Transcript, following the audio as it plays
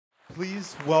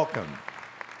please welcome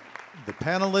the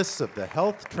panelists of the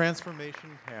Health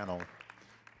Transformation Panel.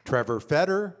 Trevor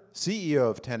Fetter, CEO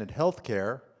of Tenet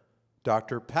Healthcare,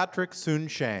 Dr. Patrick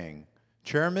Soon-Shiong,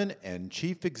 Chairman and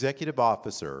Chief Executive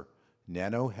Officer,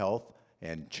 NantHealth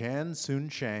and Chan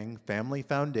Soon-Shiong Family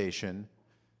Foundation,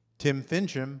 Tim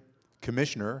Finchem,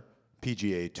 Commissioner,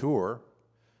 PGA Tour,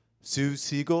 Sue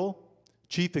Siegel,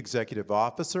 Chief Executive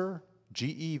Officer,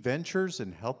 GE Ventures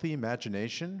and Healthy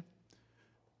Imagination,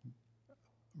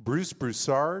 Bruce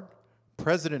Broussard,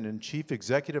 President and Chief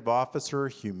Executive Officer,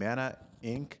 Humana,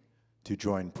 Inc., to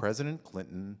join President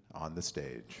Clinton on the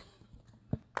stage.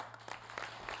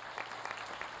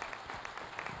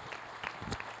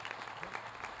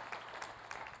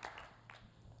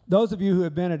 Those of you who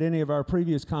have been at any of our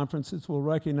previous conferences will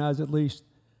recognize at least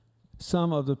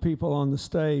some of the people on the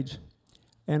stage.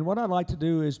 And what I'd like to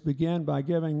do is begin by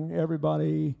giving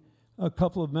everybody a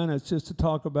couple of minutes just to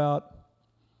talk about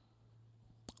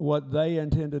what they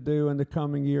intend to do in the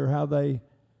coming year, how they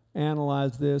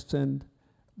analyze this, and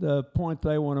the point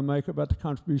they want to make about the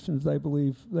contributions they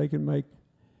believe they can make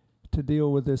to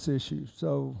deal with this issue.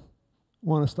 So,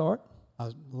 want to start?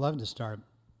 I'd love to start.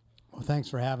 Well, thanks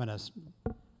for having us.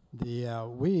 We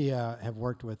have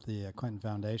worked with the Clinton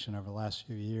Foundation over the last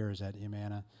few years at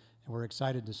Humana, and we're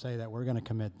excited to say that we're going to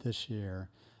commit this year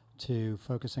to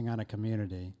focusing on a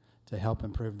community to help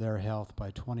improve their health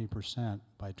by 20%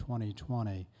 by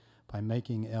 2020 by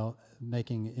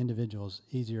making individuals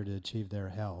easier to achieve their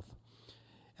health.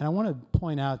 And I want to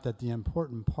point out that the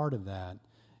important part of that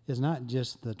is not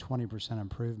just the 20%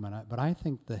 improvement, but I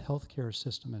think the healthcare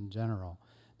system in general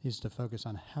needs to focus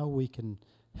on how we can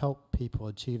help people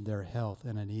achieve their health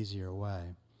in an easier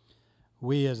way.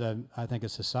 We as I think a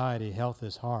society, health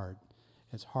is hard.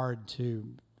 It's hard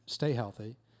to stay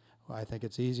healthy. I think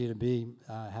it's easy to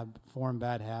form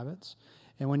bad habits.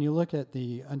 And when you look at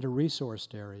the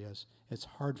under-resourced areas, it's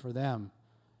hard for them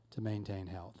to maintain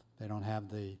health. They don't have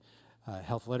the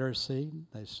health literacy.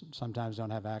 They sometimes don't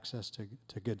have access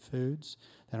to good foods.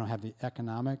 They don't have the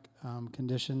economic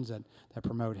conditions that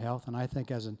promote health. And I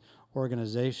think as an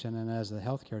organization and as the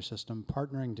healthcare system,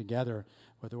 partnering together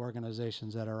with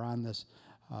organizations that are on this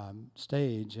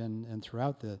stage and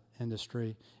throughout the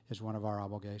industry is one of our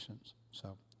obligations.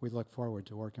 So we look forward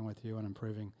to working with you and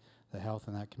improving the health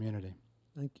in that community.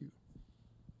 Thank you.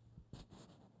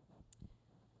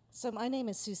 So my name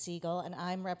is Sue Siegel, and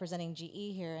I'm representing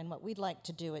GE here, and what we'd like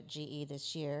to do at GE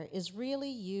this year is really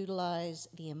utilize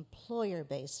the employer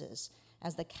bases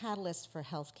as the catalyst for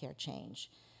healthcare change.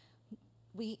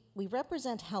 We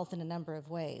represent health in a number of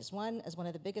ways. One, as one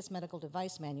of the biggest medical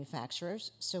device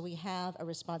manufacturers, so we have a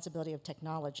responsibility of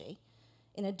technology.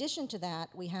 In addition to that,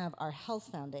 we have our health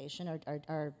foundation,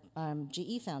 our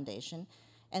GE Foundation,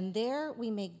 and there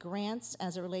we make grants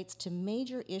as it relates to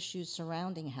major issues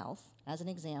surrounding health. As an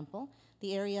example,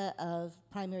 the area of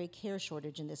primary care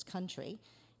shortage in this country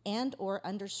and or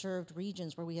underserved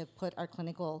regions where we have put our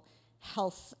clinical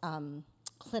health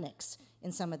clinics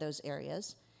in some of those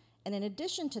areas. And in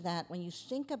addition to that, when you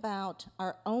think about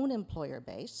our own employer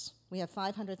base, we have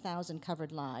 500,000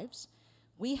 covered lives.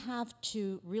 We have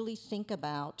to really think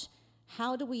about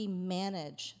how do we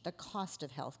manage the cost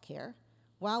of health care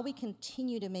while we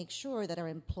continue to make sure that our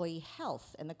employee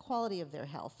health and the quality of their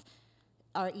health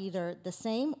are either the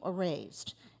same or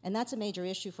raised. And that's a major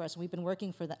issue for us. We've been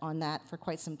working on that for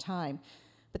quite some time.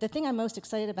 But the thing I'm most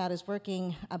excited about is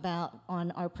working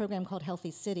on our program called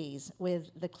Healthy Cities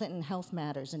with the Clinton Health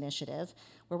Matters initiative.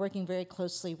 We're working very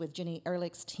closely with Ginny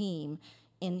Ehrlich's team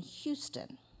in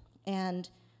Houston. And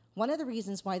one of the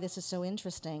reasons why this is so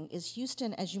interesting is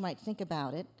Houston, as you might think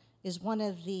about it,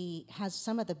 has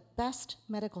some of the best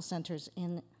medical centers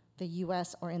in the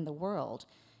US or in the world,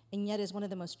 and yet is one of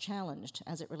the most challenged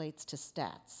as it relates to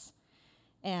stats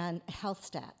and health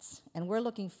stats. And we're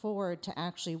looking forward to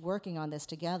actually working on this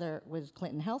together with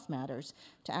Clinton Health Matters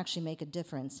to actually make a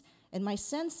difference. And my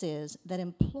sense is that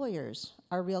employers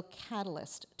are a real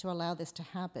catalyst to allow this to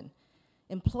happen.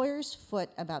 Employers foot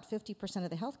about 50% of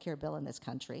the healthcare bill in this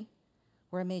country.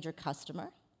 We're a major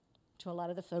customer to a lot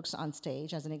of the folks on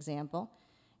stage, as an example.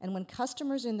 And when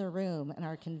customers in the room and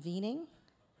are convening,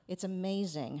 it's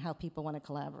amazing how people want to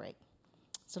collaborate.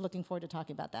 So looking forward to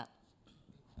talking about that.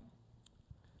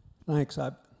 Thanks.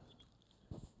 I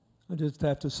just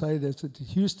have to say this, that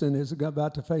Houston is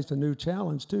about to face a new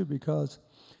challenge, too, because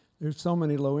there's so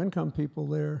many low-income people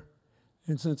there.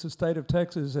 And since the state of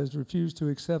Texas has refused to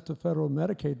accept the federal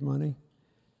Medicaid money,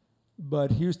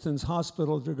 but Houston's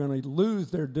hospitals are going to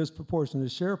lose their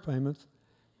disproportionate share payments,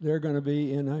 they're going to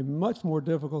be in a much more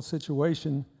difficult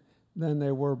situation than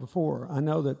they were before. I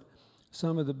know that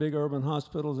some of the big urban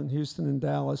hospitals in Houston and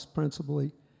Dallas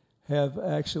principally have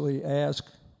actually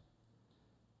asked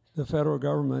the federal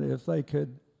government if they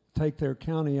could take their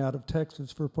county out of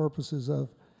Texas for purposes of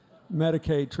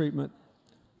Medicaid treatment.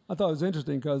 I thought it was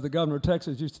interesting because the governor of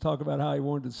Texas used to talk about how he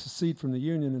wanted to secede from the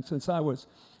union, and since I was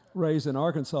raised in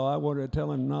Arkansas, I wanted to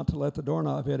tell him not to let the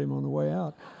doorknob hit him on the way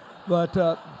out. But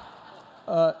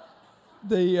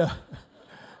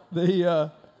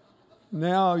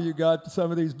now you got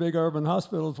some of these big urban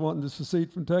hospitals wanting to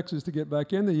secede from Texas to get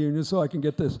back in the union so I can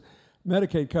get this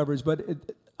Medicaid coverage. But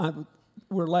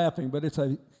we're laughing, but it's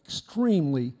an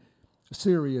extremely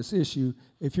serious issue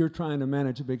if you're trying to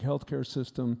manage a big healthcare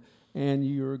system and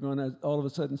you're going to all of a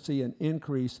sudden see an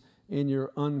increase in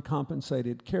your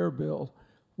uncompensated care bill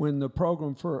when the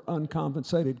program for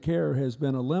uncompensated care has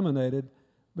been eliminated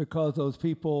because those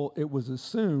people, it was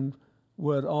assumed,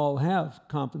 would all have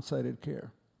compensated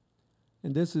care.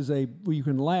 And this is you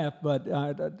can laugh, but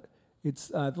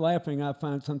laughing I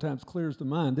find sometimes clears the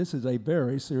mind. This is a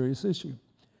very serious issue.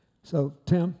 So,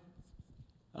 Tim?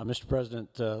 Mr.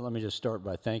 President, let me just start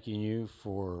by thanking you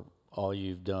for all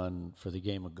you've done for the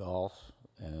game of golf.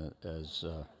 I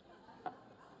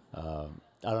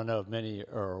don't know if many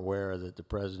are aware that the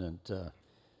President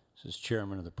is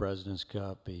chairman of the President's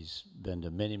Cup. He's been to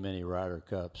many, many Ryder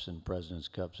Cups and President's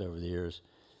Cups over the years.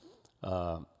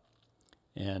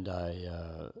 And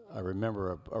I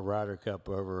remember a Ryder Cup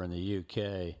over in the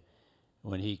UK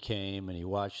when he came and he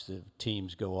watched the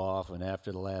teams go off, and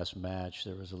after the last match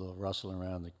there was a little rustling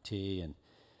around the tee, and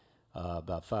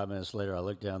about 5 minutes later I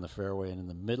looked down the fairway, and in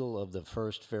the middle of the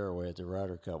first fairway at the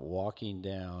Ryder Cup, walking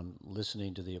down,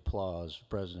 listening to the applause,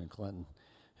 President Clinton,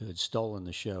 who had stolen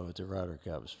the show at the Ryder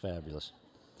Cup. It was fabulous.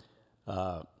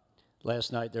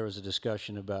 Last night there was a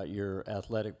discussion about your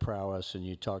athletic prowess, and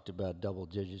you talked about double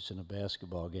digits in a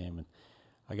basketball game. And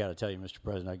I got to tell you, Mr.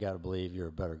 President, I got to believe you're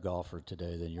a better golfer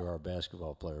today than you are a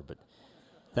basketball player. But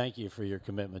thank you for your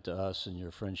commitment to us and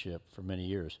your friendship for many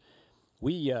years.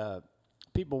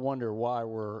 People wonder why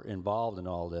we're involved in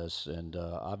all this, and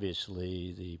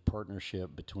obviously the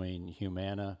partnership between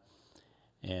Humana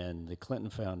and the Clinton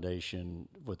Foundation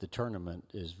with the tournament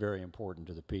is very important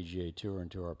to the PGA Tour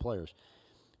and to our players.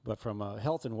 But from a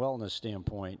health and wellness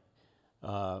standpoint,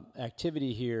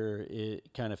 activity here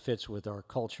kind of fits with our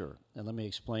culture. And let me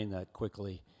explain that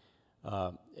quickly.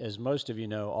 As most of you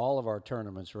know, all of our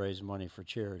tournaments raise money for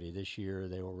charity. This year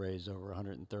they will raise over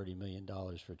 $130 million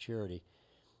for charity.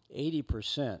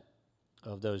 80%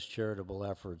 of those charitable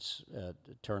efforts at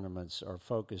tournaments are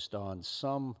focused on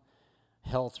some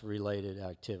health-related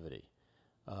activity.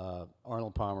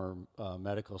 Arnold Palmer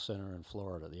Medical Center in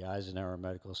Florida, the Eisenhower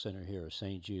Medical Center here,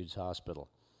 St. Jude's Hospital,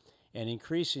 and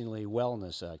increasingly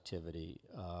wellness activity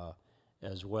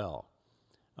as well.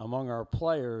 Among our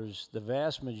players, the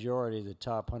vast majority of the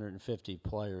top 150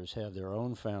 players have their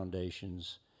own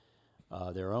foundations,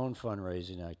 their own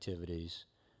fundraising activities.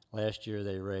 Last year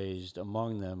they raised,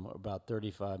 among them, about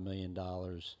 $35 million,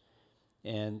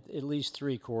 and at least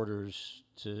 3/4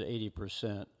 to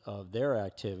 80% of their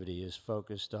activity is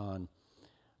focused on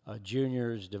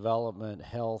juniors, development,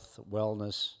 health,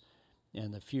 wellness,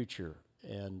 and the future.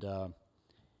 And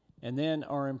then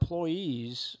our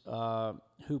employees,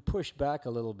 who pushed back a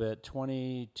little bit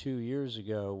 22 years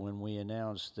ago when we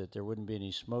announced that there wouldn't be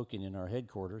any smoking in our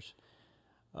headquarters,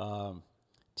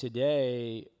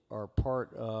 today are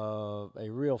part of a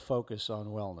real focus on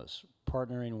wellness,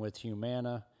 partnering with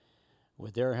Humana,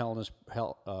 with their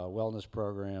wellness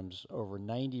programs. Over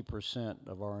 90%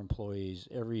 of our employees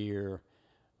every year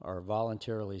are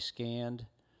voluntarily scanned.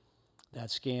 That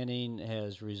scanning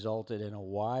has resulted in a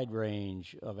wide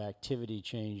range of activity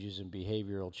changes and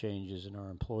behavioral changes in our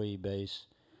employee base,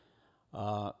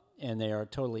 and they are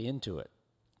totally into it.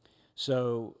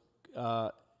 So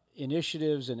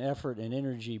initiatives and effort and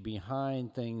energy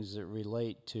behind things that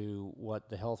relate to what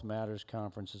the Health Matters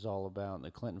Conference is all about and the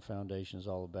Clinton Foundation is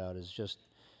all about is just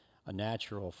a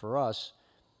natural for us.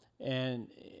 And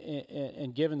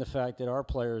given the fact that our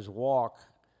players walk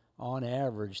on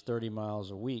average 30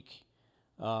 miles a week,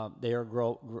 they are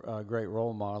great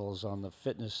role models on the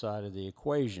fitness side of the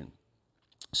equation.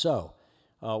 So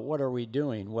what are we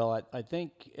doing? Well, I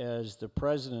think, as the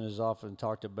President has often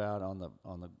talked about on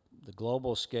the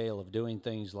global scale of doing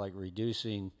things like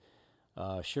reducing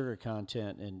sugar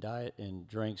content in diet and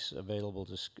drinks available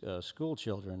to school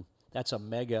children, that's a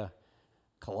mega,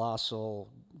 colossal,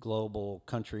 global,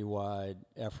 countrywide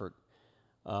effort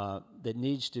that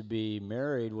needs to be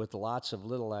married with lots of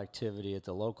little activity at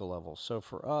the local level. So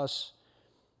for us,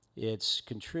 It's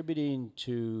contributing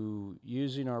to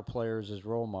using our players as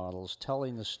role models,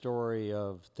 telling the story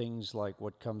of things like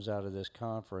what comes out of this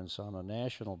conference on a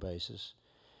national basis.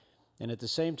 And at the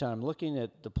same time, looking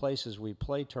at the places we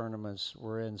play tournaments,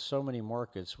 we're in so many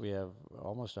markets, we have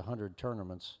almost 100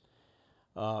 tournaments,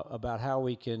 about how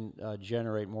we can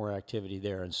generate more activity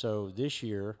there. And so this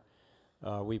year,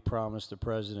 we promised the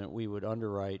president we would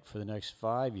underwrite for the next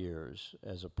 5 years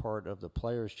as a part of the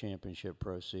Players' Championship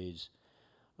proceeds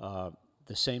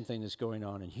the same thing that's going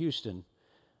on in Houston.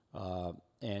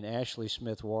 And Ashley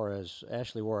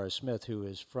Juarez-Smith, who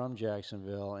is from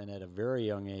Jacksonville and at a very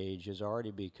young age has already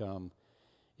become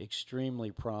extremely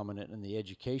prominent in the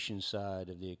education side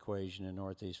of the equation in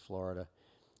Northeast Florida,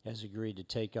 has agreed to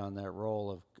take on that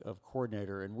role of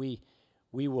coordinator. And we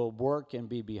will work and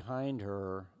be behind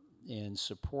her in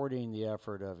supporting the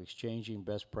effort of exchanging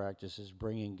best practices,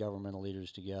 bringing governmental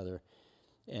leaders together,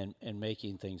 and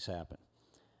making things happen.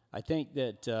 I think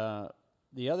that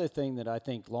the other thing that I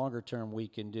think longer term we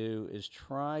can do is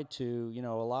try to, a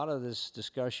lot of this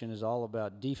discussion is all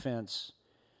about defense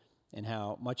and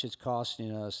how much it's costing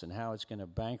us and how it's going to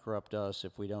bankrupt us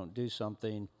if we don't do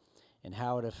something, and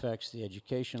how it affects the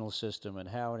educational system and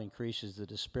how it increases the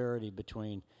disparity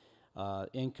between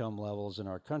income levels in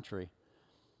our country.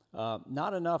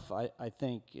 Not enough, I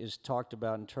think, is talked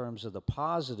about in terms of the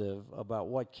positive about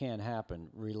what can happen,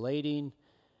 relating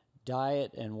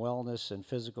diet and wellness and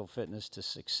physical fitness to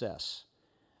success.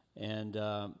 And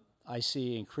I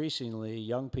see increasingly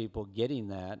young people getting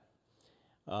that,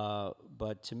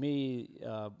 but to me,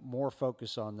 more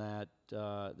focus on that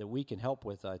that we can help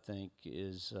with, I think,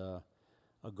 is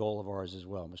a goal of ours as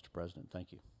well, Mr. President.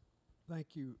 Thank you. Thank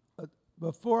you.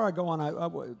 Before I go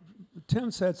on,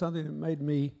 Tim said something that made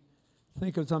me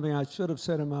think of something I should have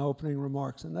said in my opening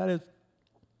remarks, and that is,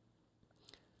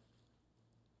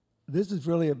 this is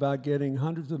really about getting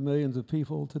hundreds of millions of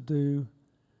people to do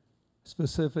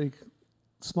specific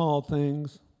small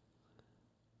things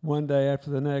one day after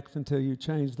the next until you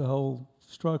change the whole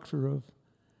structure of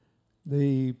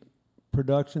the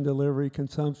production, delivery,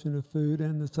 consumption of food,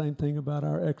 and the same thing about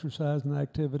our exercise and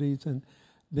activities, and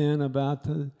then about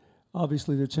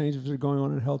obviously the changes that are going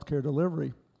on in healthcare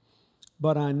delivery.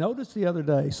 But I noticed the other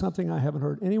day something I haven't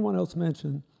heard anyone else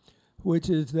mention, which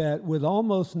is that with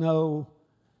almost no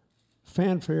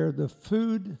fanfare, the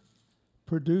food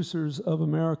producers of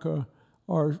America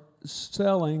are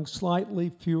selling slightly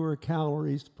fewer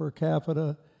calories per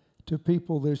capita to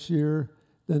people this year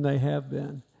than they have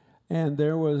been. And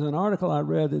there was an article I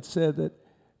read that said that,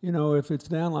 if it's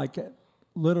down like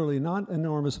literally not an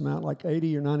enormous amount, like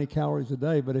 80 or 90 calories a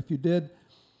day, but if you did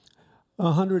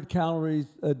 100 calories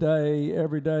a day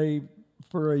every day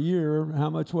for a year, how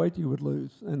much weight you would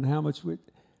lose and how much weight.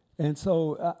 And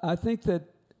so I think that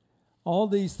all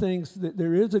these things, that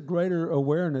there is a greater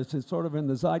awareness. It's sort of in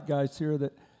the zeitgeist here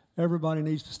that everybody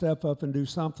needs to step up and do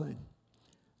something.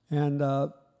 And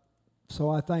so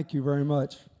I thank you very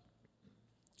much.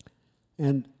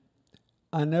 And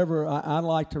I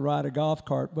like to ride a golf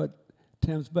cart, but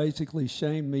Tim's basically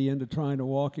shamed me into trying to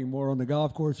walk him more on the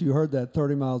golf course. You heard that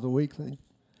 30 miles a week thing.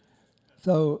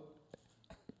 So,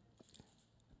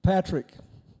 Patrick.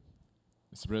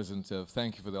 Mr. President,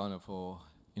 thank you for the honor for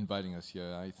inviting us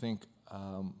here. I think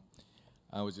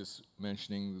I was just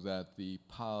mentioning that the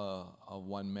power of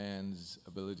one man's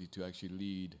ability to actually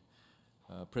lead.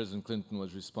 President Clinton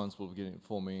was responsible for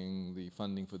forming the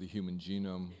funding for the human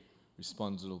genome,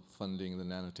 responsible for funding the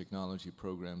nanotechnology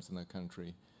programs in the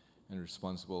country, and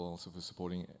responsible also for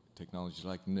supporting technology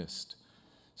like NIST.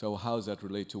 So how does that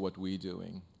relate to what we're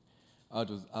doing? Out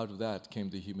of that came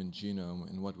the human genome,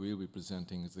 and what we'll be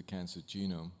presenting is the cancer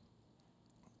genome.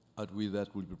 Out of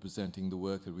that, we'll be presenting the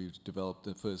work that we've developed,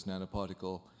 the first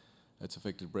nanoparticle that's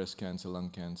affected breast cancer, lung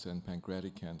cancer, and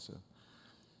pancreatic cancer.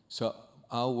 So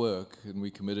our work, and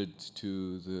we committed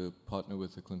to the partner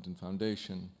with the Clinton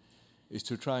Foundation, is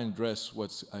to try and address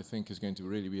what I think is going to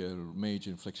really be a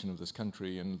major inflection of this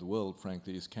country and the world,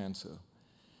 frankly, is cancer.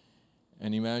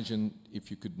 And imagine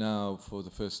if you could now, for the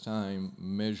first time,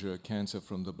 measure cancer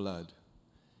from the blood.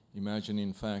 Imagine,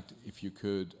 in fact, if you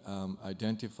could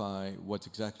identify what's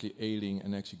exactly ailing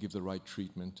and actually give the right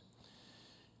treatment.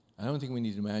 I don't think we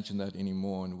need to imagine that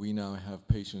anymore, and we now have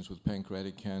patients with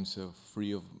pancreatic cancer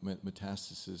free of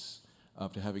metastasis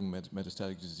after having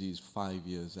metastatic disease 5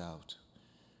 years out.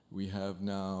 We have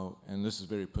now, and this is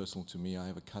very personal to me, I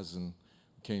have a cousin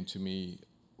who came to me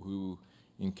who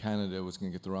in Canada was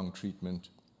going to get the wrong treatment,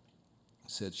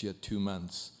 said she had 2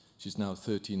 months. She's now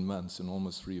 13 months and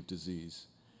almost free of disease.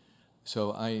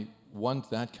 So I want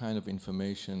that kind of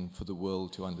information for the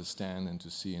world to understand and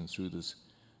to see, and through this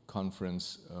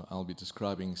conference, I'll be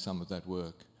describing some of that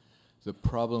work. The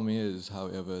problem is,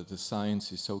 however, the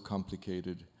science is so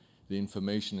complicated, the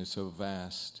information is so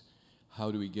vast.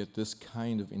 How do we get this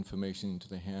kind of information into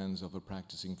the hands of a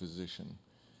practicing physician?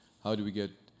 How do we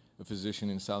get a physician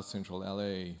in South Central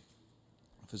LA,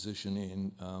 a physician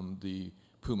in the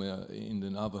Puma, in the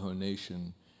Navajo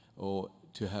Nation, or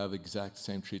to have exact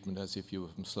same treatment as if you were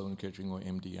from Sloan Kettering or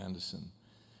MD Anderson?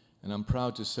 And I'm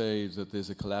proud to say that there's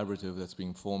a collaborative that's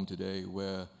being formed today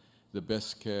where the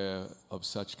best care of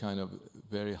such kind of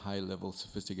very high-level,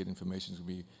 sophisticated information can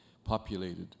be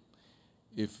populated.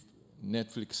 If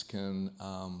Netflix can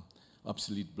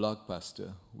obsolete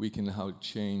Blockbuster, we can now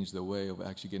change the way of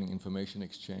actually getting information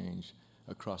exchange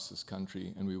across this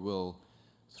country, and we will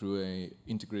through an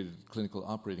integrated clinical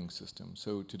operating system.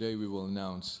 So today we will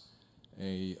announce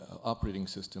a operating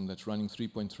system that's running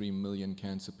 3.3 million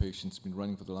cancer patients, been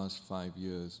running for the last 5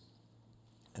 years.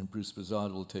 And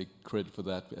Broussard will take credit for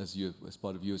that as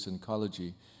part of US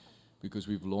Oncology, because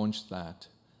we've launched that.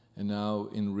 And now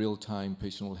in real time,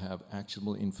 patient will have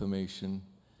actionable information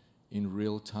in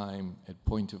real time at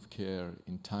point of care,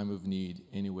 in time of need,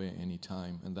 anywhere,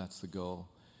 anytime, and that's the goal.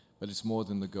 But it's more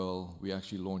than the goal. We're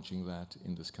actually launching that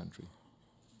in this country.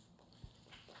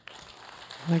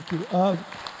 Thank you.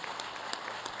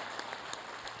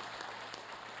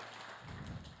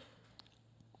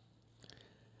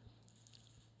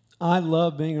 I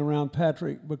love being around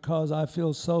Patrick because I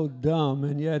feel so dumb,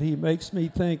 and yet he makes me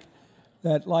think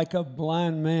that like a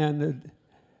blind man,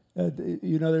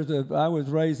 you know, I was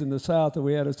raised in the South, and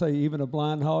we had to say even a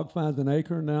blind hog finds an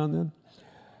acorn now and then.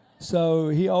 So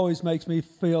he always makes me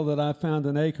feel that I found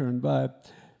an acorn by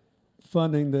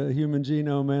funding the human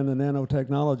genome and the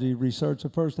nanotechnology research, the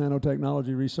first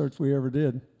nanotechnology research we ever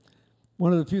did.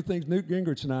 One of the few things Newt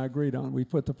Gingrich and I agreed on, we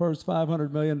put the first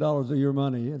 $500 million of your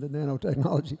money into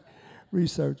nanotechnology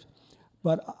research.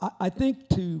 But I think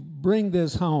to bring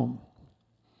this home,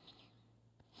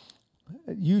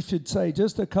 you should say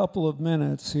just a couple of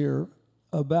minutes here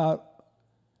about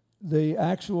the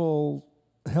actual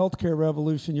healthcare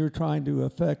revolution you're trying to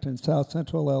affect in South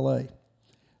Central LA.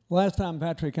 Last time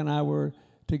Patrick and I were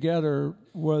together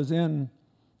was in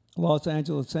Los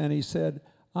Angeles, and he said,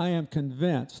 I am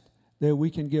convinced that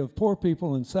we can give poor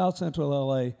people in South Central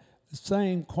LA the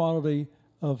same quality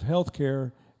of health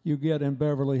care you get in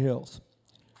Beverly Hills.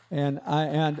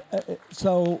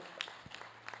 So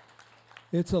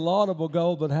it's a laudable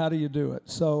goal, but how do you do it?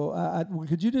 So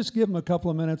could you just give them a couple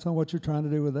of minutes on what you're trying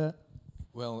to do with that?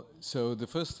 Well, so the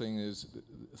first thing is,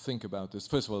 think about this.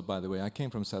 First of all, by the way, I came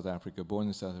from South Africa, born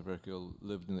in South Africa,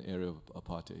 lived in the area of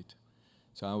apartheid.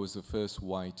 So I was the first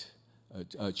white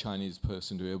Chinese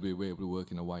person to be able to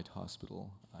work in a white hospital.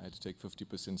 I had to take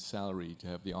 50% salary to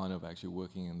have the honor of actually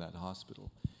working in that hospital.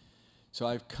 So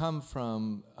I've come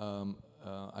from,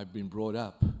 I've been brought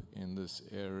up in this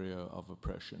area of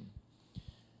oppression.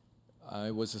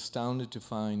 I was astounded to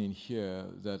find in here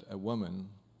that a woman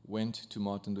went to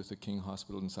Martin Luther King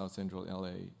Hospital in South Central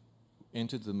LA,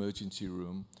 entered the emergency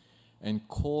room, and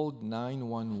called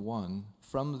 911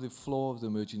 from the floor of the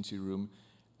emergency room,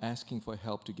 asking for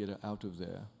help to get her out of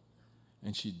there.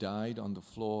 And she died on the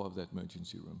floor of that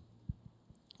emergency room.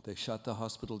 They shut the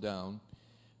hospital down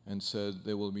and said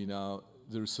there will be now,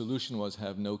 the solution was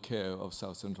have no care of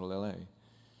South Central LA.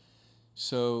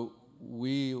 So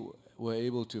we were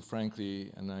able to,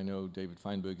 frankly, and I know David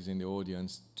Feinberg is in the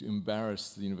audience, to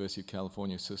embarrass the University of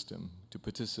California system to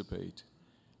participate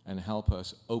and help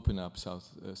us open up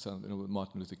with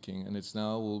Martin Luther King. And it's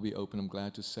now will be open, I'm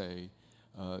glad to say,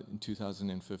 in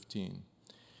 2015.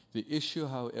 The issue,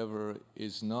 however,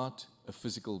 is not a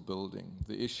physical building.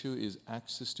 The issue is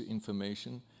access to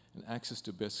information and access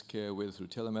to best care, whether through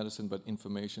telemedicine, but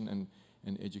information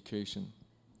and education.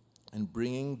 And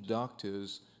bringing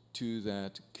doctors to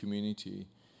that community,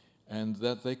 and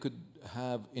that they could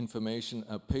have information.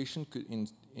 A patient could,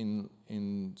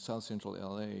 in South Central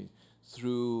LA,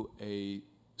 through a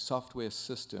software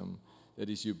system that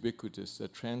is ubiquitous,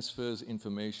 that transfers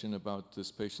information about this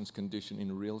patient's condition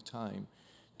in real time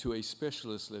to a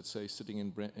specialist, let's say, sitting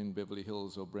in Beverly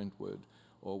Hills or Brentwood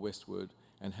or Westwood,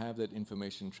 and have that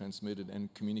information transmitted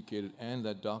and communicated, and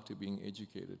that doctor being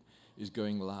educated, is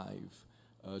going live.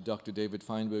 Dr. David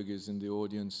Feinberg is in the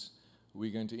audience.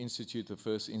 We're going to institute the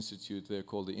first institute there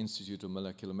called the Institute of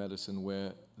Molecular Medicine,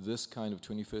 where this kind of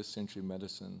 21st century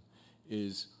medicine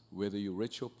is, whether you're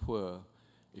rich or poor,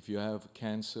 if you have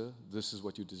cancer, this is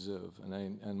what you deserve.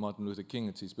 And Martin Luther King,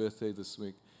 it's his birthday this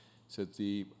week, said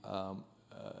the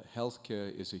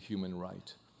healthcare is a human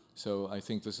right. So I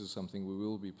think this is something we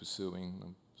will be pursuing.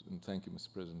 And thank you,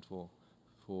 Mr. President,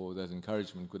 for that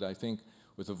encouragement. But I think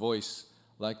with a voice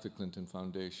like the Clinton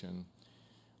Foundation.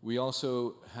 We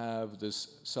also have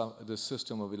this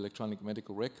system of electronic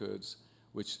medical records,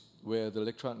 where the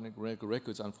electronic medical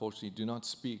records unfortunately do not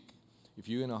speak. If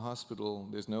you're in a hospital,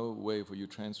 there's no way for you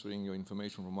transferring your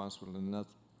information from one hospital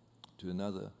to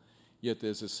another. Yet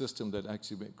there's a system that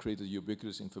actually created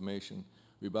ubiquitous information.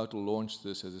 We're about to launch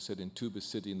this, as I said, in Tuba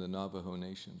City in the Navajo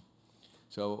Nation.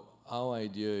 So our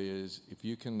idea is, if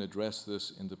you can address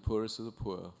this in the poorest of the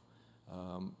poor,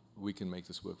 we can make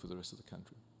this work for the rest of the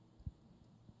country.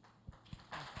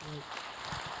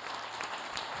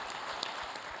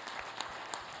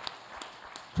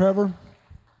 Trevor?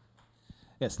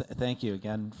 Yes, thank you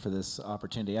again for this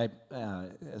opportunity. I,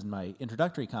 as my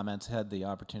introductory comments, had the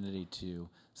opportunity to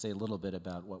say a little bit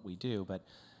about what we do, but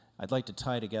I'd like to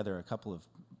tie together a couple of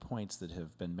points that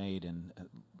have been made in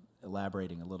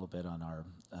elaborating a little bit on our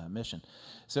mission.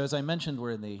 So as I mentioned,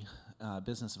 we're in the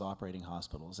business of operating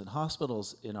hospitals, and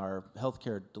hospitals in our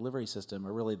healthcare delivery system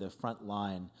are really the front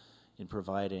line in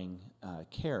providing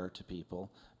care to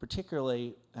people,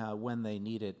 particularly when they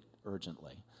need it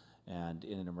urgently and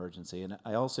in an emergency. And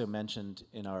I also mentioned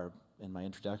in my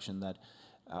introduction that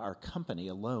our company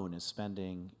alone is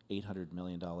spending $800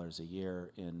 million a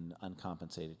year in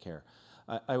uncompensated care.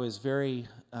 I was very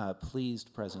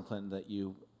pleased, President Clinton, that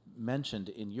you mentioned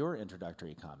in your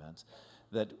introductory comments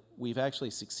that we've actually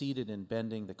succeeded in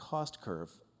bending the cost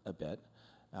curve a bit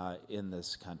in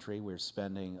this country. We're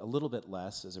spending a little bit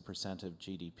less as a percent of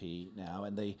GDP now,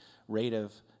 and the rate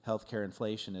of healthcare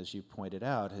inflation, as you pointed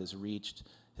out, has reached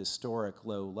historic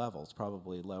low levels,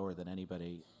 probably lower than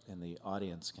anybody in the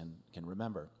audience can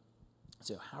remember.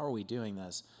 So how are we doing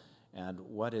this, and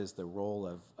what is the role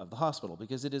of the hospital?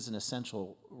 Because it is an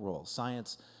essential role.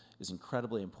 Science is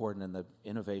incredibly important, and the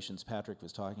innovations Patrick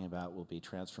was talking about will be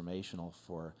transformational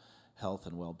for health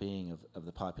and well-being of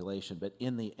the population. But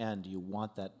in the end, you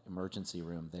want that emergency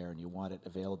room there, and you want it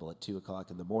available at 2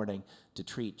 o'clock in the morning to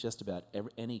treat just about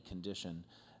any condition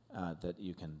that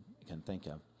you can think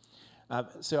of.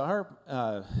 So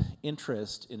our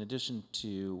interest, in addition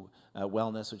to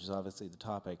wellness, which is obviously the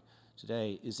topic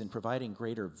today, is in providing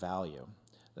greater value.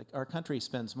 Like, our country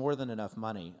spends more than enough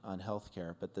money on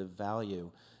healthcare, but the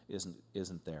value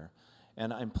isn't there.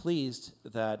 And I'm pleased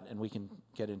that, and we can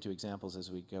get into examples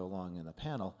as we go along in the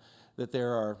panel, that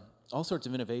there are all sorts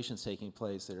of innovations taking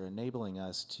place that are enabling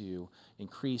us to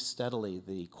increase steadily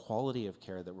the quality of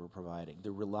care that we're providing,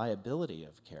 the reliability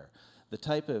of care, the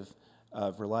type of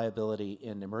reliability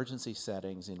in emergency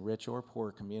settings in rich or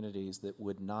poor communities that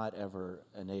would not ever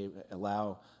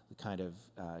allow the kind of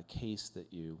case that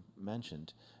you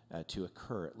mentioned to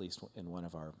occur, at least in one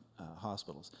of our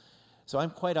hospitals. So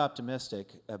I'm quite optimistic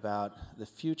about the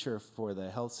future for the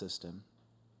health system,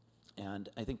 and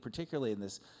I think particularly in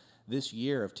this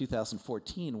year of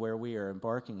 2014, where we are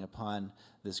embarking upon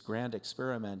this grand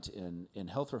experiment in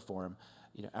health reform.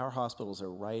 You know, our hospitals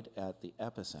are right at the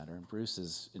epicenter, and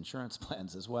Bruce's insurance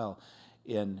plans as well,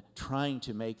 in trying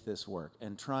to make this work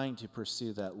and trying to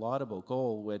pursue that laudable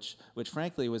goal, which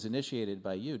frankly was initiated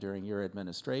by you during your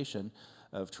administration,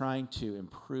 of trying to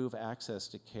improve access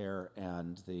to care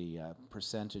and the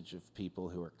percentage of people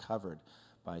who are covered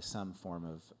by some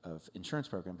form of insurance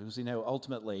program, because we know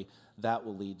ultimately that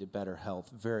will lead to better health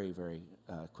very, very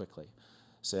quickly.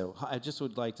 So I just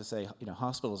would like to say, you know,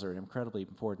 hospitals are an incredibly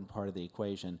important part of the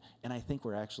equation, and I think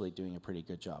we're actually doing a pretty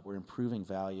good job. We're improving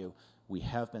value. We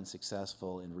have been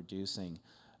successful in reducing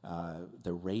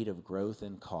the rate of growth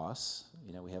in costs.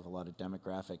 You know, we have a lot of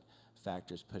demographic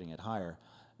factors putting it higher.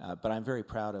 But I'm very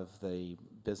proud of the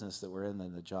business that we're in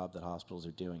and the job that hospitals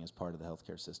are doing as part of the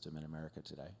healthcare system in America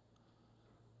today.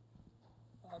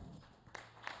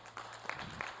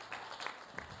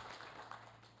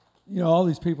 You know, all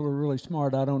these people are really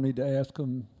smart. I don't need to ask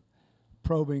them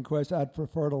probing questions. I'd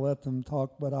prefer to let them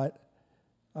talk, but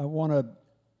I want to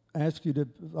ask you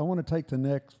I want to take the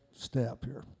next step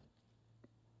here.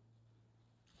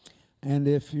 And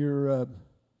if you're,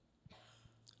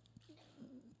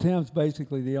 Tim's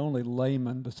basically the only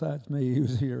layman besides me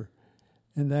who's here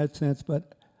in that sense,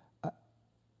 but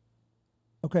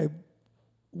okay,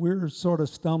 we're sort of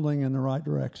stumbling in the right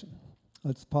direction.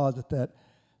 Let's posit that.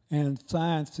 And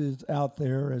science is out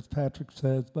there, as Patrick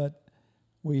says, but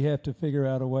we have to figure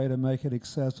out a way to make it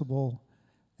accessible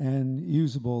and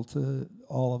usable to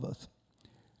all of us.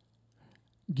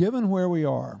 Given where we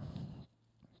are,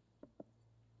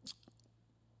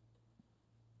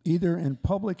 either in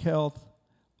public health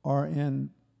or in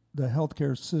the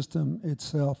healthcare system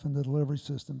itself and the delivery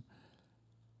system,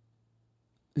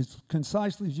 as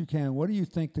concisely as you can, what do you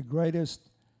think the greatest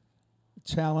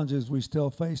challenges we still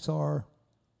face are,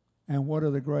 and what are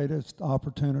the greatest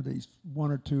opportunities,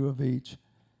 one or two of each,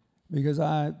 because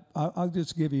I'll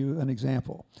just give you an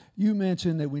example. You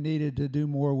mentioned that we needed to do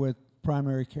more with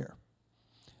primary care.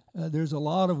 There's a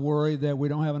lot of worry that we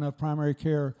don't have enough primary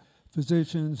care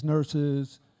physicians,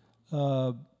 nurses,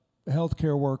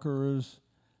 healthcare workers.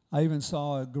 I even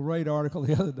saw a great article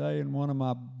the other day in one of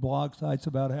my blog sites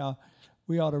about how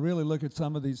we ought to really look at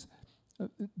some of these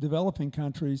developing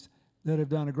countries that have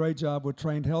done a great job with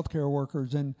trained healthcare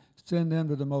workers and send them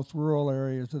to the most rural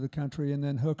areas of the country and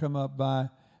then hook them up by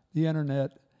the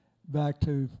internet back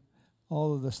to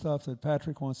all of the stuff that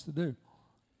Patrick wants to do.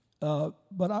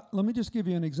 But let me just give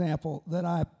you an example that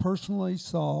I personally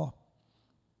saw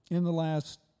in the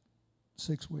last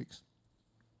 6 weeks.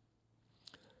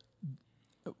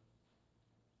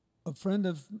 A friend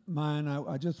of mine,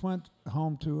 I just went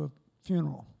home to a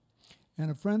funeral, and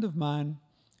a friend of mine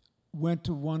went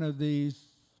to one of these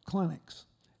clinics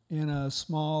in a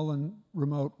small and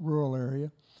remote rural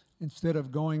area instead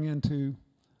of going into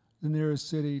the nearest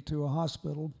city to a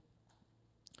hospital.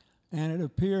 And it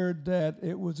appeared that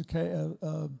it was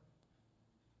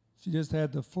she just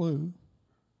had the flu,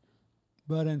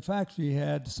 but in fact she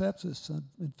had sepsis, an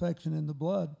infection in the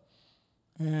blood.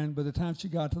 And by the time she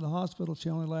got to the hospital, she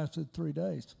only lasted 3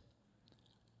 days.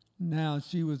 Now,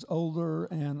 she was older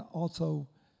and also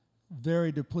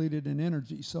very depleted in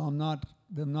energy. So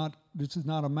this is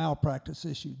not a malpractice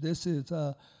issue. This is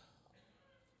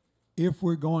if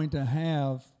we're going to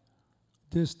have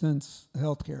distance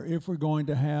healthcare, if we're going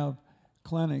to have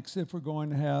clinics, if we're going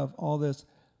to have all this,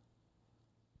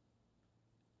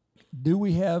 do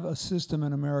we have a system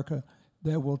in America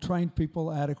that will train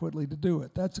people adequately to do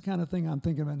it? That's the kind of thing I'm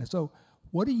thinking about. So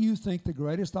what do you think the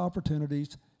greatest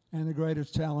opportunities and the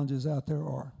greatest challenges out there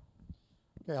are?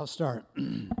 Okay, I'll start.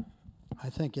 I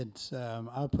think it's,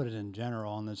 I'll put it in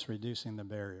general, and it's reducing the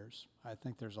barriers. I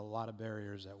think there's a lot of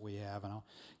barriers that we have, and I'll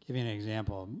give you an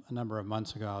example. A number of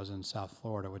months ago, I was in South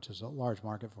Florida, which is a large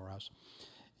market for us,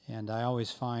 and I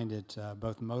always find it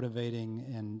both motivating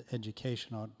and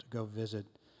educational to go visit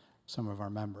some of our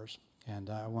members. And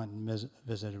I went and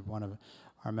visited one of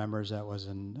our members that was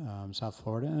in South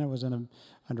Florida, and it was in an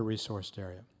under-resourced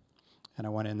area. And I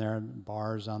went in there,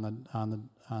 bars on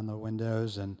the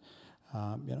windows, and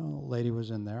a lady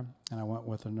was in there, and I went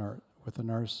with a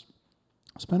nurse.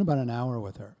 Spent about an hour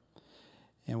with her,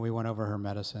 and we went over her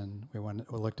medicine. We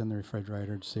looked in the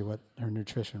refrigerator to see what her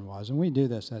nutrition was, and we do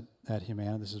this at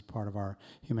Humana. This is part of our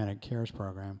Humana Cares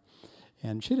program,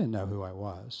 and she didn't know who I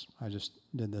was. I just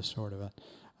did this sort of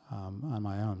on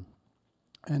my own.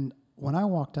 And when I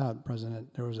walked out,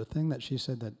 President, there was a thing that she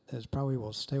said that is probably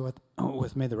will stay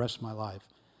with me the rest of my life.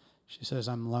 She says,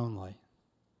 "I'm lonely."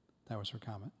 That was her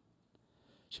comment.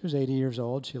 She was 80 years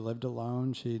old. She lived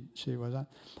alone. She was,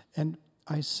 and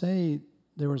I say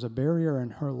there was a barrier in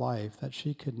her life that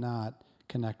she could not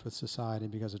connect with society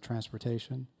because of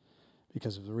transportation,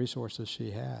 because of the resources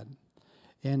she had.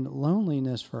 And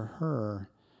loneliness for her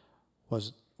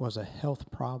was a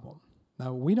health problem.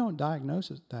 Now, we don't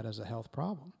diagnose that as a health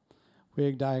problem.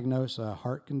 We diagnose a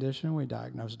heart condition, we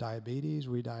diagnose diabetes,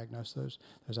 we diagnose those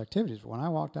activities. When I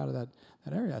walked out of that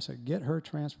area, I said, get her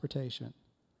transportation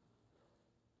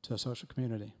to a social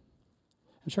community.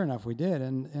 And sure enough, we did,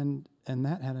 and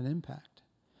that had an impact.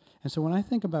 And so when I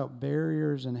think about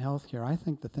barriers in healthcare, I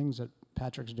think the things that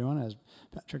Patrick's doing, as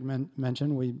Patrick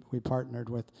mentioned, we partnered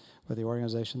with the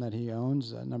organization that he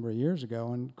owns a number of years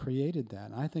ago and created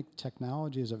that. And I think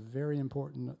technology is a very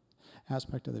important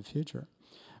aspect of the future.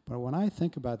 But when I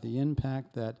think about the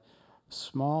impact that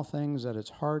small things that it's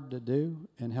hard to do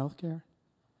in healthcare,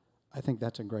 I think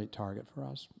that's a great target for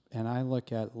us. And I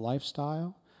look at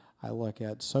lifestyle, I look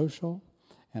at social,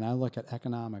 and I look at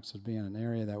economics as being an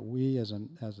area that we as a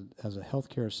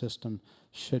healthcare system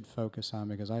should focus on,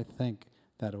 because I think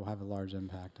that it will have a large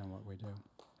impact on what we do.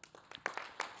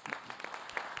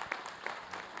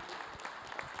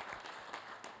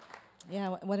 Yeah,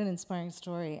 what an inspiring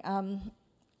story.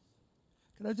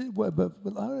 But I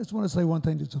just want to say one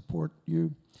thing to support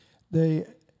you. There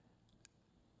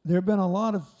have been a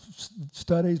lot of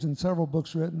studies and several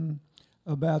books written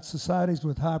about societies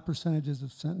with high percentages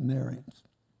of centenarians.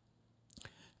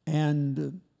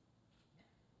 And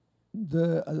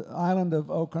the island of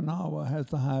Okinawa has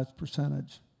the highest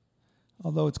percentage,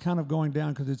 although it's kind of going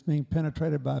down because it's being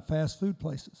penetrated by fast food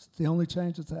places. It's the only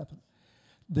change that's happened.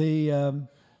 The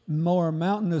more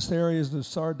mountainous areas of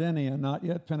Sardinia, not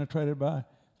yet penetrated by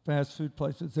fast food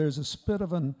places. There's a spit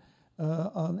of an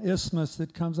isthmus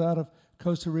that comes out of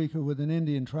Costa Rica with an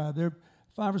Indian tribe. There are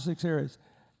 5 or 6 areas.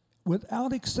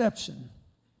 Without exception,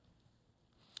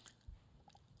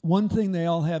 one thing they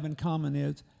all have in common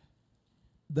is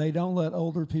they don't let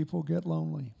older people get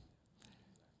lonely.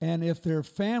 And if their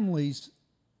families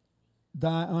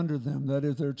die under them, that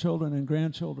is their children and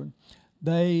grandchildren,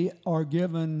 they are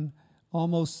given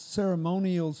almost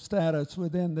ceremonial status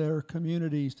within their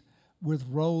communities with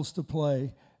roles to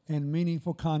play and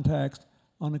meaningful contacts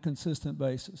on a consistent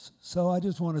basis. So I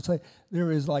just want to say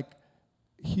there is like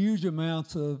huge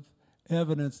amounts of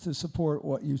evidence to support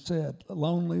what you said.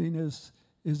 Loneliness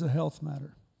is a health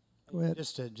matter. Go ahead.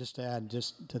 Just to add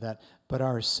to that, but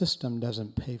our system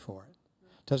doesn't pay for it.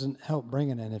 Doesn't help bring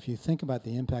it in. If you think about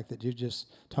the impact that you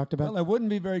just talked about. Well, it wouldn't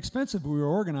be very expensive if we were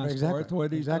organized for it the way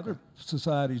these other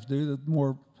societies do, the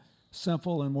more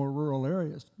simple and more rural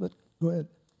areas. But go ahead.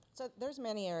 So there's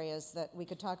many areas that we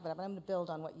could talk about, but I'm going to build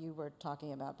on what you were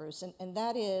talking about, Bruce, and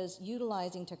that is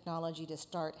utilizing technology to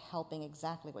start helping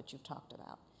exactly what you've talked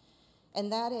about.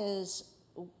 And that is,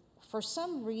 for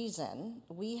some reason,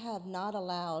 we have not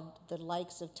allowed the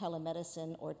likes of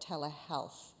telemedicine or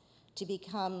telehealth to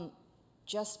become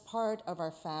just part of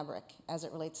our fabric as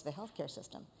it relates to the healthcare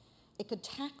system. It could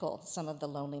tackle some of the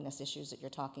loneliness issues that you're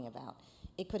talking about.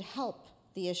 It could help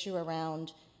the issue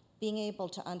around being able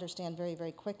to understand very,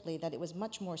 very quickly that it was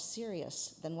much more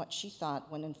serious than what she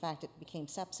thought when in fact it became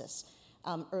sepsis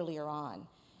earlier on.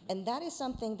 And that is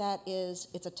something that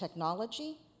it's a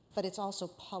technology, but it's also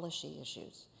policy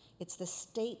issues. It's the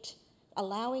state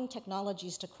allowing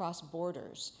technologies to cross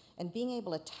borders and being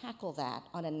able to tackle that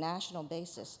on a national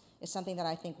basis is something that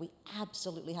I think we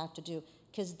absolutely have to do,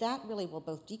 because that really will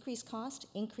both decrease cost,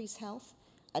 increase health,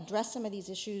 address some of these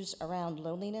issues around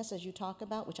loneliness, as you talk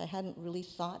about, which I hadn't really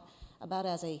thought about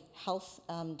as a health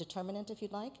determinant, if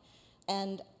you'd like.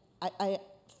 And I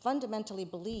fundamentally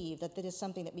believe that that is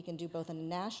something that we can do both on a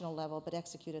national level, but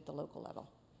execute at the local level.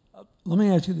 Let me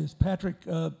ask you this, Patrick.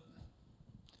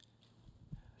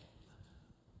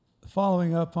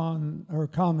 Following up on her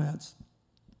comments,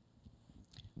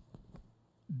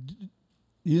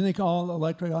 do you think all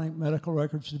electronic medical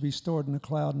records should be stored in the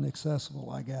cloud and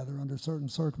accessible, I gather, under certain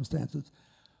circumstances?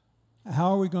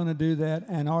 How are we going to do that?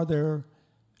 And are there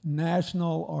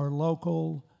national or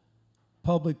local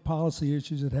public policy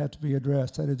issues that have to be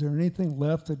addressed? Is there anything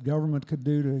left that government could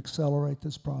do to accelerate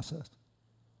this process?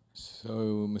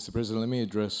 So, Mr. President, let me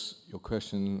address your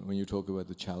question when you talk about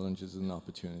the challenges and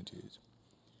opportunities.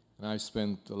 And I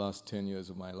spent the last 10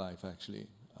 years of my life, actually,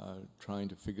 trying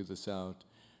to figure this out.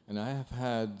 And I have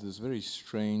had this very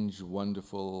strange,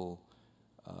 wonderful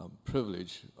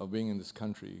privilege of being in this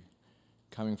country,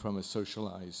 coming from a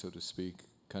socialized, so to speak,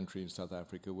 country in South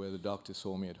Africa, where the doctor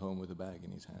saw me at home with a bag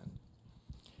in his hand.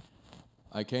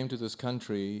 I came to this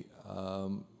country,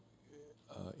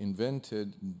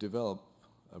 developed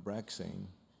Abraxane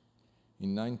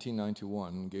in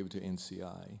 1991, gave it to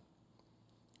NCI.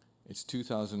 It's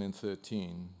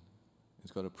 2013.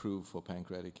 It's got approved for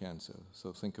pancreatic cancer.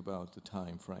 So think about the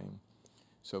time frame.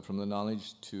 So from the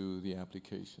knowledge to the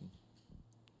application.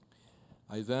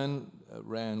 I then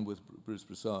ran with Bruce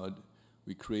Broussard.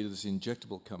 We created this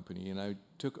injectable company, and I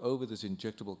took over this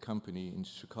injectable company in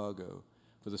Chicago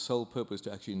for the sole purpose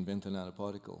to actually invent a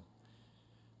nanoparticle.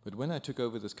 But when I took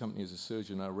over this company as a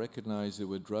surgeon, I recognized there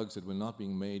were drugs that were not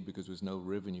being made because there was no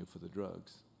revenue for the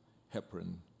drugs.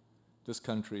 Heparin. This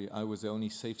country, I was the only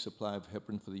safe supply of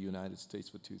heparin for the United States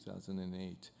for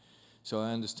 2008. So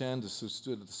I understand the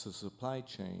supply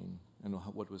chain and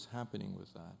what was happening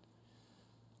with that.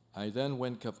 I then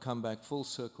have come back full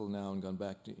circle now and gone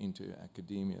back into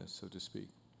academia, so to speak.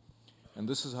 And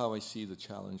this is how I see the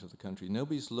challenge of the country.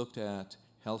 Nobody's looked at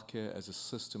healthcare as a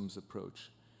systems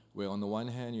approach, where on the one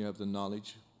hand you have the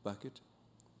knowledge bucket,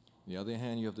 on the other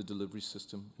hand you have the delivery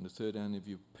system, and the third hand you have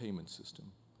your payment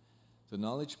system. The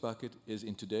knowledge bucket is,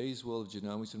 in today's world of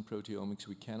genomics and proteomics,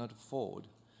 we cannot afford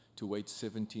to wait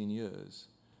 17 years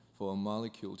for a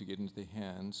molecule to get into the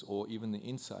hands, or even the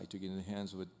insight to get in the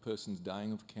hands of a person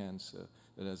dying of cancer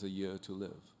that has a year to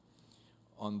live.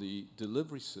 On the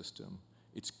delivery system,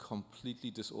 it's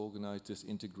completely disorganized,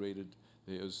 disintegrated.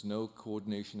 There's no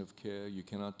coordination of care. You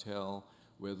cannot tell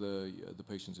whether the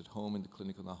patient's at home, in the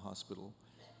clinic, or in the hospital.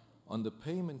 On the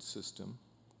payment system,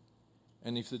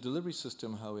 and if the delivery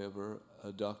system, however,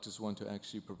 doctors want to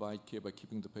actually provide care by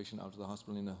keeping the patient out of the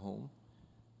hospital in the home,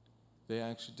 they are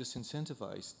actually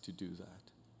disincentivized to do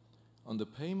that. On the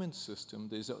payment system,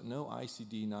 there's no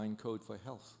ICD-9 code for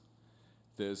health.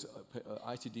 There's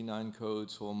ICD-9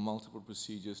 codes for multiple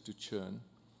procedures to churn,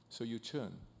 so you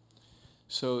churn.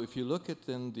 So if you look at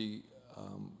then the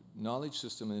knowledge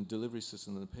system and the delivery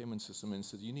system and the payment system, and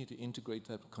said you need to integrate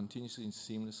that continuously and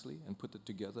seamlessly and put it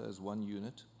together as one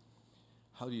unit,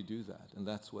 how do you do that? And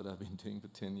that's what I've been doing for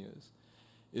 10 years.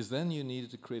 Is then you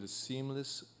needed to create a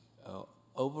seamless,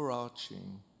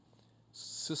 overarching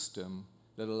system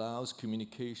that allows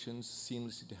communications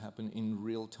seamlessly to happen in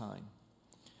real time.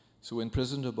 So when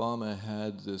President Obama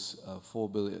had this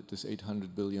 $4 billion, this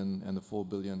 $800 billion and the $4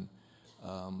 billion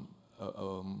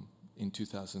in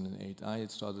 2008, I had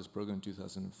started this program in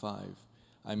 2005.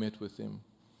 I met with him.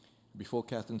 Before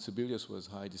Catherine Sebelius was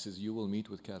hired, he says, "You will meet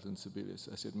with Catherine Sebelius."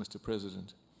 I said, "Mr.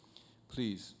 President,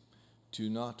 please do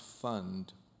not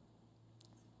fund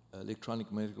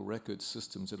electronic medical record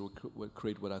systems that will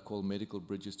create what I call medical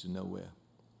bridges to nowhere."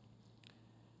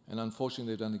 And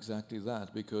unfortunately, they've done exactly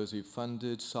that, because they've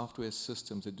funded software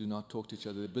systems that do not talk to each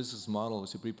other. The business model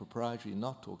is to be proprietary,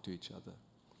 not talk to each other.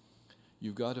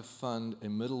 You've got to fund a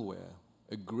middleware,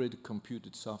 a grid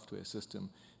computed software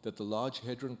system that the Large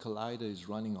Hadron Collider is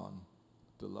running on.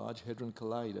 The Large Hadron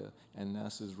Collider and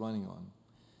NASA is running on.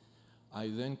 I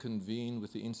then convened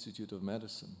with the Institute of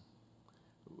Medicine.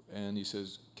 And he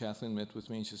says, Catherine met with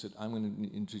me, and she said, "I'm going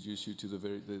to introduce you to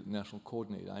the national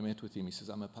coordinator." I met with him. He says,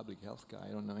 "I'm a public health guy.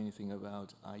 I don't know anything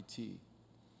about IT."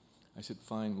 I said,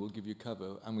 "Fine, we'll give you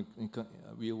cover.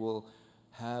 We will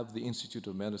have the Institute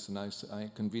of Medicine." I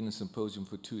convened a symposium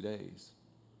for 2 days,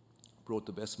 brought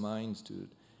the best minds to it.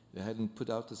 They hadn't put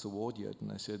out this award yet,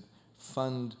 and I said,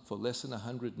 "Fund for less than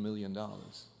 $100 million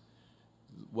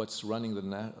what's running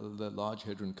the Large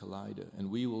Hadron Collider,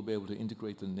 and we will be able to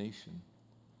integrate the nation."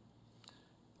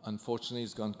 Unfortunately,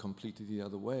 it's gone completely the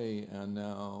other way, and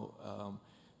now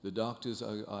the doctors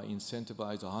are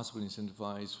incentivized, the hospital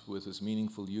incentivized with this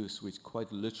meaningful use, which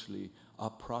quite literally are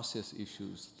process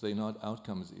issues. They're not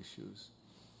outcomes issues.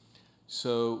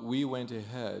 So we went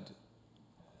ahead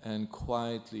and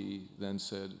quietly then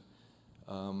said,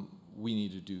 we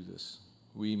need to do this.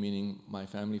 We, meaning my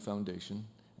family foundation,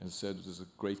 and said it was a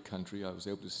great country. I was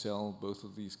able to sell both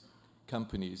of these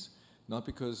companies, not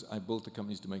because I built the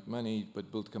companies to make money,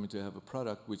 but built the company to have a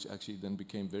product which actually then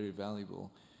became very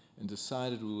valuable, and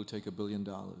decided we would take $1 billion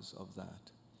of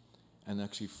that and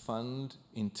actually fund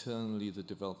internally the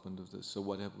development of this. So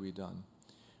what have we done?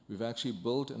 We've actually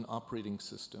built an operating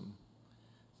system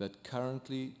that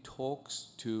currently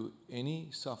talks to any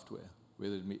software,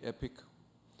 whether it be Epic,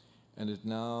 and it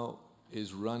now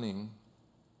is running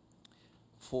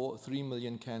for 3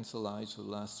 million cancer lives for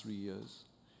the last 3 years,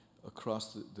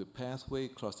 across the pathway,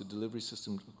 across the delivery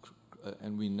system,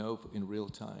 and we know in real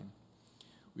time.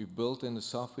 We've built in a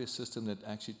software system that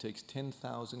actually takes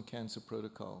 10,000 cancer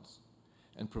protocols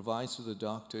and provides to the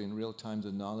doctor in real time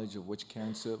the knowledge of which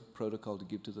cancer protocol to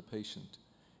give to the patient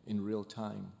in real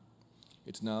time.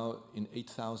 It's now in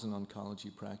 8,000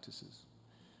 oncology practices.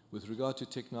 With regard to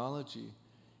technology,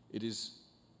 it is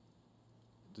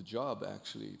the job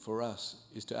actually for us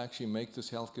is to actually make this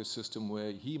healthcare system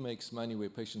where he makes money, where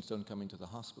patients don't come into the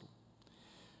hospital,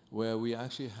 where we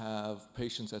actually have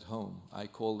patients at home. I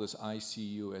call this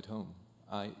ICU at home,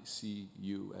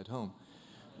 ICU at home,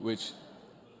 which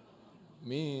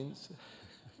means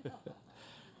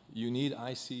you need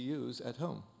ICUs at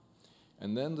home.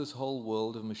 And then this whole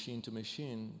world of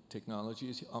machine-to-machine technology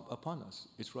is upon us.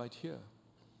 It's right here.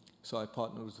 So I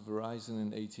partnered with Verizon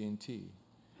and AT&T,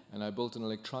 and I built an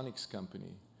electronics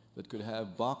company that could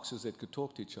have boxes that could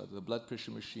talk to each other, the blood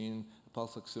pressure machine, a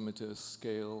pulse oximeter, a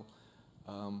scale.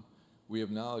 We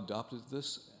have now adopted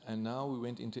this, and now we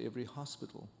went into every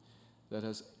hospital that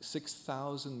has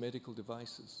 6,000 medical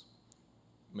devices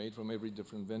made from every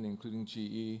different vendor, including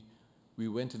GE. We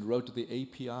went and wrote the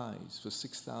APIs for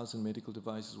 6,000 medical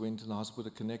devices, went to the hospital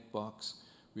Connect box.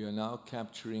 We are now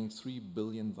capturing 3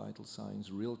 billion vital signs,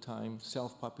 real-time,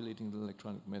 self-populating the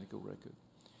electronic medical record.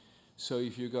 So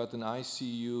if you got an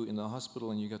ICU in the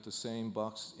hospital and you got the same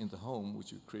box in the home,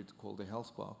 which you create called the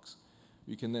health box,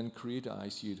 you can then create an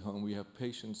ICU at home. We have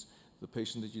patients, the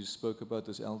patient that you spoke about,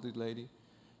 this elderly lady,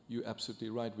 you're absolutely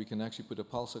right. We can actually put a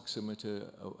pulse oximeter,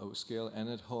 a scale, and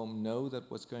at home know that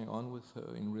what's going on with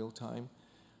her in real time.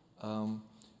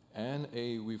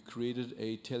 We've created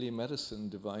a telemedicine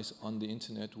device on the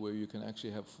internet where you can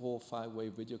actually have 4- or 5-way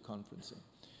video conferencing.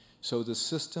 So the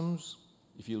systems,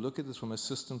 if you look at this from a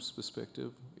systems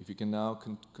perspective, if you can now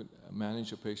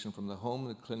manage a patient from the home,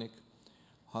 the clinic,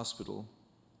 hospital,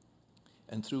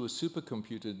 and through a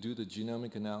supercomputer do the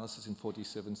genomic analysis in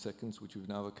 47 seconds, which we've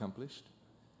now accomplished.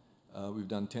 We've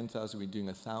done 10,000, we're doing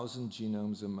 1,000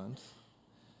 genomes a month.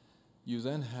 You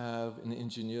then have an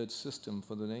engineered system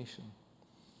for the nation,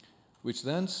 which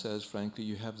then says, frankly,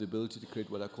 you have the ability to create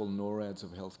what I call NORADs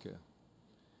of healthcare.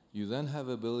 You then have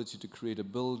the ability to create a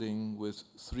building with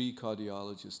 3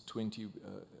 cardiologists,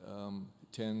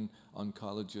 10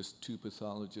 oncologists, 2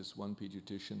 pathologists, 1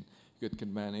 pediatrician. You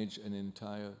can manage an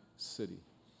entire city.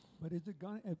 But is it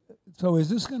going? So is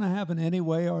this going to happen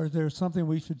anyway, or is there something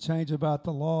we should change about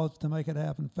the laws to make it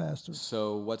happen faster?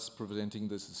 So what's preventing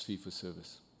this is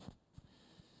fee-for-service.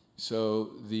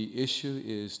 So the issue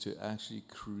is to actually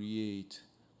create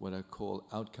what I call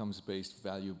outcomes-based,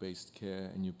 value-based care,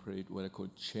 and you create what I call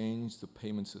change the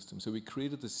payment system. So we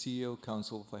created the CEO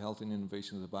Council for Health and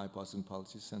Innovation at the Bipartisan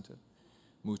Policy Center.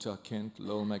 Muhtar Kent,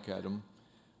 Lowell McAdam,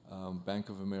 Bank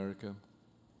of America,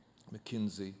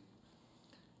 McKinsey.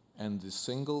 And the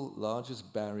single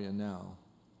largest barrier now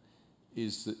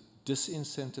is the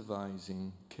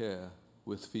disincentivizing care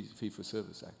with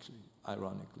fee-for-service, actually,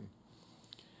 ironically.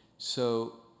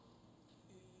 So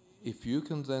if you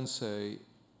can then say,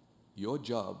 your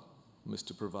job,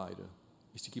 Mr. Provider,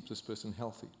 is to keep this person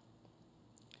healthy.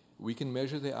 We can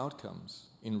measure their outcomes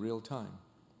in real time.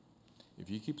 If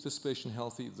you keep this patient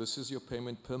healthy, this is your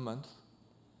payment per month.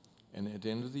 And at the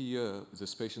end of the year, if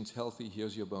this patient's healthy,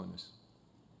 here's your bonus.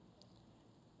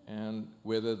 And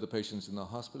whether the patient's in the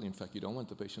hospital, in fact, you don't want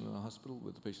the patient in the hospital,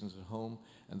 whether the patient's at home,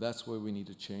 and that's where we need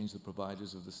to change the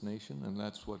providers of this nation, and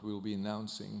that's what we'll be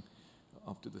announcing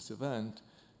after this event,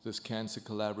 this cancer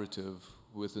collaborative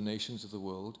with the nations of the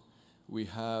world. We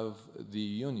have the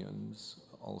unions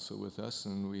also with us,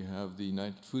 and we have the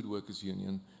United Food Workers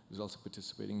Union who's also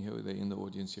participating here. They're in the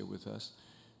audience here with us.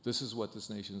 This is what this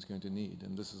nation is going to need,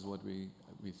 and this is what we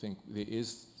think. There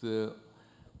is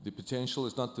the potential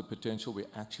is not the potential, we're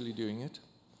actually doing it.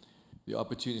 The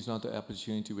opportunity is not the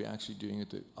opportunity, we're actually doing it.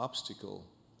 The obstacle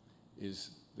is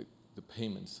the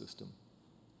payment system.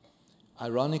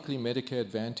 Ironically, Medicare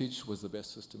Advantage was the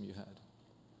best system you had.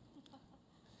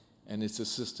 And it's a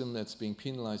system that's being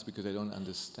penalized because they don't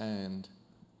understand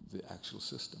the actual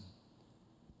system.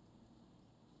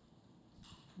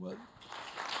 Well,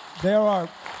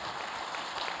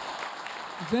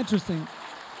 it's interesting.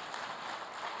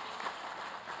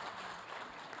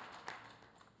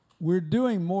 We're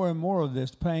doing more and more of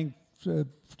this, paying to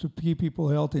keep people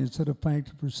healthy instead of paying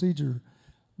to procedure.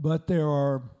 But there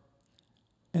are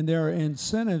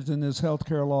incentives in this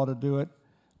healthcare law to do it,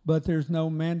 but there's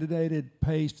no mandated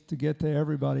pace to get to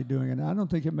everybody doing it. And I don't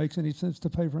think it makes any sense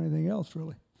to pay for anything else,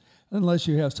 really, unless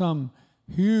you have some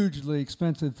hugely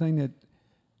expensive thing that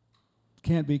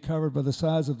can't be covered by the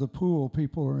size of the pool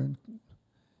people are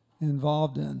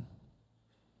involved in.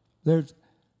 There's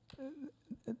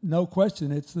no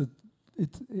question. It's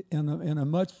in a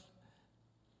much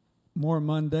more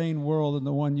mundane world than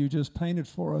the one you just painted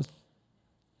for us.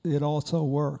 It also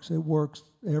works. It works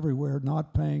everywhere.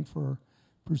 Not paying for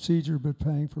procedure, but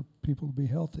paying for people to be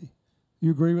healthy.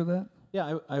 You agree with that?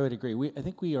 Yeah, I would agree. I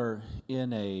think we are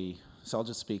in a. So I'll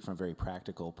just speak from a very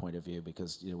practical point of view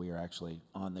because we are actually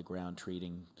on the ground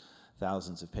treating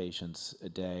thousands of patients a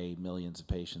day, millions of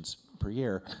patients per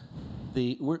year.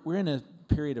 We're in a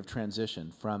period of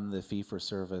transition from the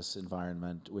fee-for-service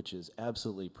environment, which is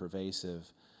absolutely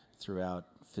pervasive throughout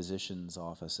physicians'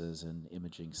 offices and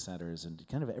imaging centers and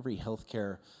kind of every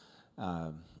healthcare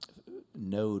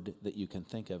node that you can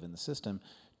think of in the system,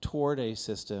 toward a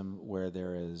system where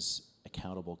there is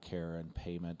accountable care and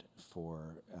payment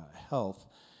for health.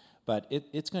 But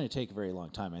it's going to take a very long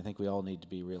time. I think we all need to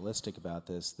be realistic about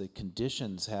this. The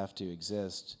conditions have to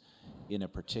exist in a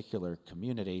particular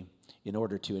community in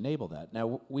order to enable that.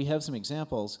 Now, we have some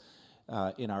examples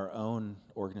in our own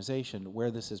organization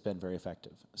where this has been very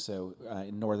effective. So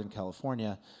in Northern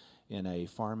California, in a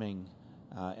farming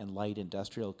and light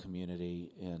industrial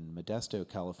community in Modesto,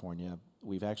 California,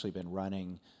 we've actually been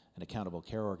running an accountable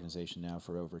care organization now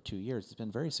for over 2 years. It's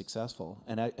been very successful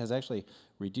and has actually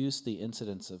reduced the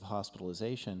incidence of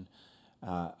hospitalization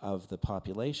of the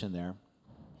population there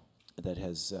that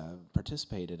has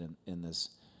participated in this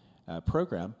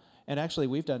program. And actually,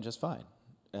 we've done just fine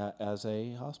as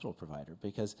a hospital provider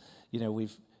because,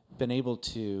 we've been able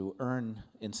to earn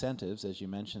incentives, as you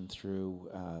mentioned, through,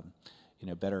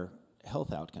 better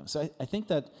health outcomes. So I think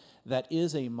that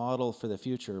is a model for the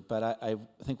future, but I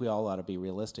think we all ought to be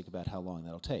realistic about how long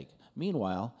that'll take.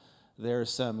 Meanwhile, there are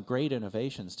some great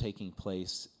innovations taking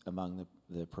place among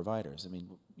the providers. I mean,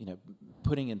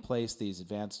 putting in place these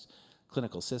advanced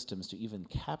clinical systems to even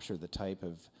capture the type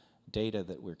of data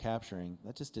that we're capturing,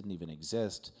 that just didn't even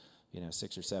exist,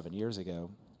 6 or 7 years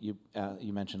ago. You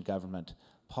mentioned government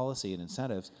policy and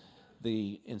incentives.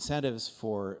 The incentives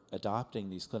for adopting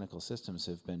these clinical systems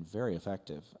have been very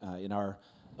effective. In our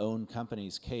own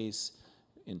company's case,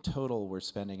 in total, we're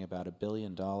spending about $1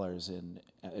 billion in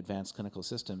advanced clinical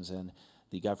systems, and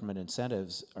the government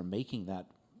incentives are making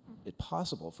it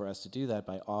possible for us to do that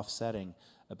by offsetting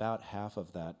about half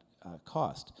of that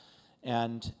cost.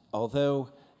 And although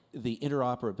the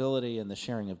interoperability and the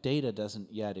sharing of data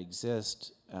doesn't yet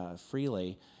exist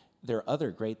freely, there are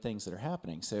other great things that are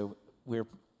happening. So we're,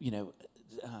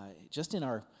 just in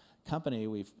our company,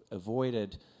 we've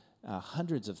avoided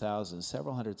hundreds of thousands,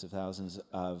 several hundreds of thousands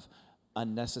of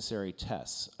unnecessary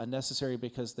tests. Unnecessary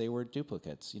because they were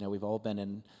duplicates. We've all been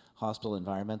in hospital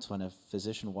environments when a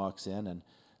physician walks in and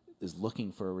is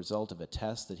looking for a result of a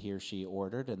test that he or she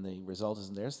ordered, and the result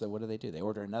isn't there, so what do? They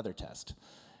order another test.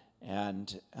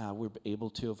 And we're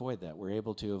able to avoid that. We're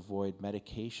able to avoid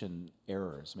medication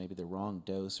errors, maybe the wrong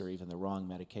dose or even the wrong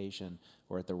medication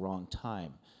or at the wrong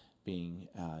time being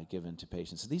given to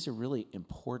patients. So these are really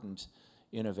important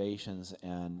innovations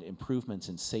and improvements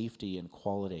in safety and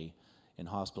quality in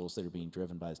hospitals that are being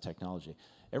driven by this technology.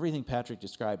 Everything Patrick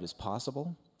described is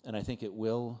possible, and I think it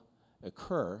will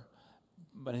occur,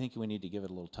 but I think we need to give it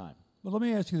a little time. But let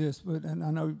me ask you this, and I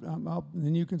know,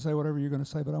 and you can say whatever you're going to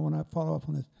say, but I want to follow up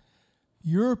on this.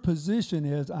 Your position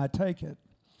is, I take it,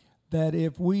 that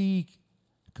if we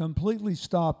completely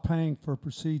stop paying for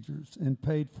procedures and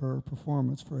paid for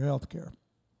performance for healthcare,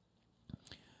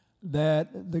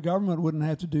 that the government wouldn't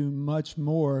have to do much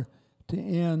more to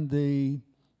end the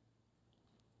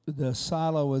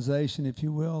siloization, if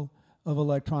you will, of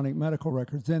electronic medical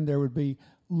records. Then there would be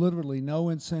literally no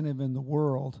incentive in the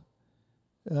world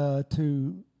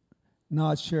to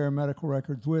not share medical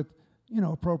records with,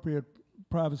 appropriate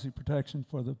privacy protection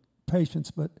for the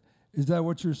patients. But is that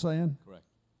what you're saying?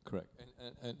 Correct.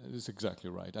 And it's exactly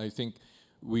right. I think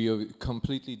we have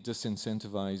completely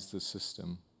disincentivized the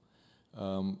system,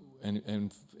 and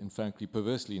in fact,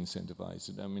 perversely incentivized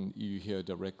it. I mean, you hear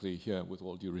directly here, with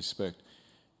all due respect,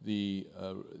 the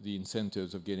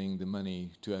incentives of getting the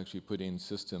money to actually put in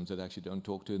systems that actually don't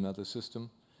talk to another system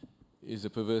is a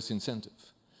perverse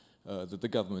incentive that the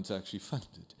government's actually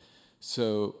funded.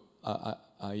 So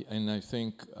I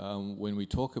think when we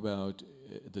talk about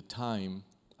the time,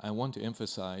 I want to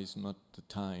emphasize, not the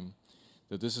time,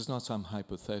 that this is not some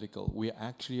hypothetical. We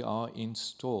actually are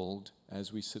installed,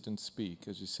 as we sit and speak,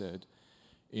 as you said,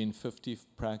 in 50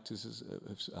 practices,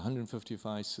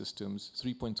 155 systems,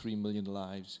 3.3 million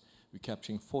lives. We're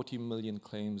capturing 40 million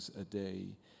claims a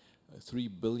day, 3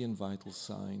 billion vital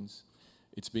signs.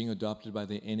 It's being adopted by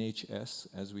the NHS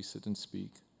as we sit and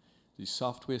speak. The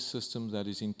software system that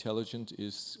is intelligent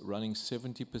is running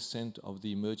 70% of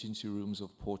the emergency rooms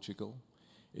of Portugal.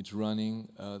 It's running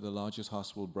the largest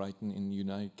hospital, Brighton, in the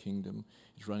United Kingdom.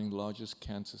 It's running the largest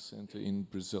cancer center in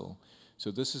Brazil.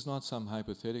 So this is not some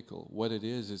hypothetical. What it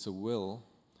is a will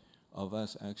of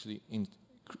us actually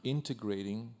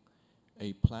integrating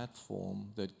a platform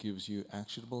that gives you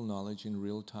actionable knowledge in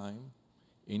real time,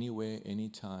 anywhere,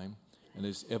 anytime, and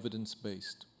is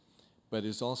evidence-based. But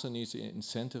it also needs to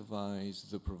incentivize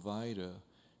the provider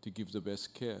to give the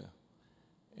best care.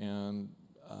 And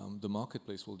the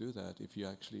marketplace will do that if you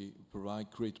actually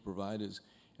create providers,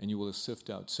 and you will sift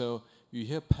out. So you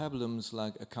hear problems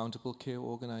like accountable care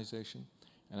organization,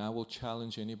 and I will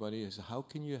challenge anybody as how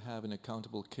can you have an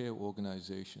accountable care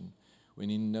organization when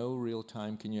in no real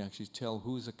time can you actually tell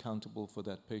who's accountable for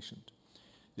that patient?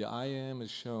 The IAM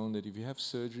has shown that if you have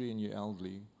surgery in your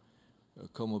elderly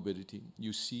comorbidity,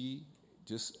 you see,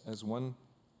 just as one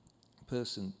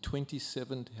person,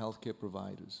 27 healthcare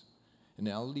providers. An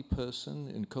elderly person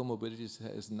in comorbidities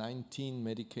has 19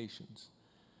 medications.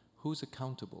 Who's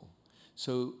accountable?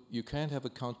 So you can't have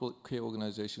accountable care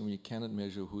organization when you cannot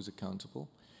measure who's accountable.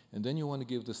 And then you want to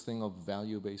give this thing of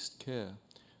value-based care.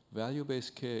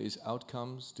 Value-based care is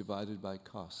outcomes divided by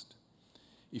cost.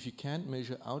 If you can't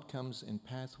measure outcomes and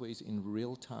pathways in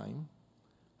real time,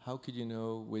 how could you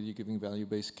know whether you're giving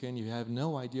value-based care? And you have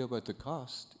no idea about the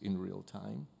cost in real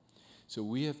time. So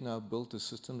we have now built a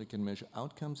system that can measure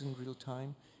outcomes in real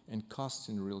time and costs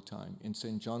in real time. In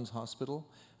St. John's Hospital,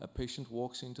 a patient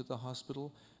walks into the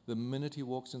hospital. The minute he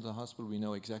walks into the hospital, we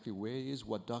know exactly where he is,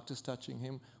 what doctor's touching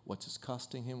him, what's it's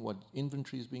costing him, what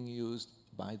inventory is being used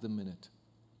by the minute.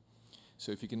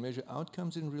 So if you can measure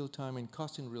outcomes in real time and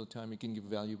cost in real time, you can give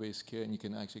value-based care and you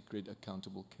can actually create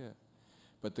accountable care.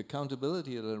 But the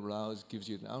accountability it allows gives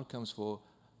you outcomes for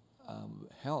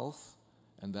health,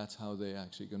 and that's how they're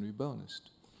actually going to be bonused.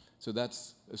 So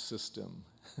that's a system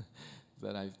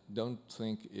that I don't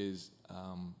think is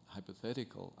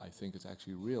hypothetical. I think it's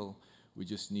actually real. We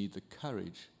just need the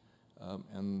courage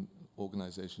and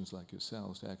organizations like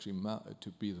yourselves to actually to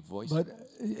be the voice. But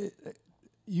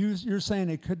you're saying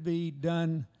it could be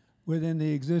done within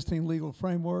the existing legal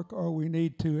framework, or we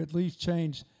need to at least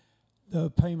change the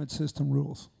payment system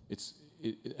rules?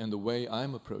 And the way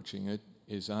I'm approaching it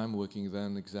is I'm working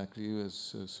then exactly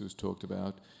as Sue's talked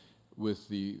about with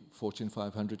the Fortune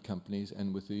 500 companies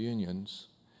and with the unions.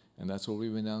 And that's what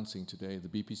we're announcing today,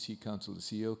 the BPC Council, the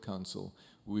CEO Council.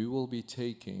 We will be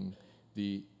taking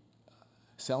the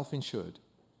self-insured,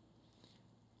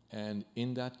 and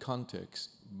in that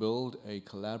context, build a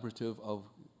collaborative of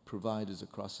providers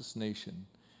across this nation,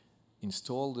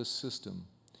 install this system,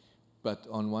 but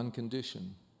on one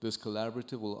condition: this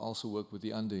collaborative will also work with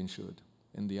the underinsured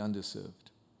and the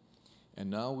underserved. And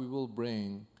now we will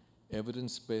bring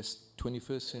evidence-based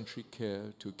 21st century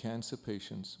care to cancer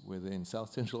patients, whether in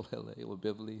South Central LA or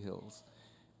Beverly Hills,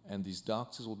 and these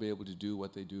doctors will be able to do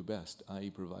what they do best, i.e.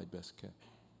 provide best care.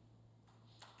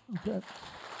 Okay.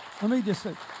 Let me just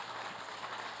say,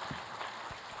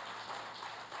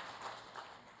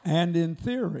 and in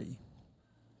theory,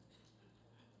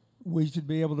 we should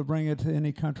be able to bring it to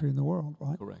any country in the world,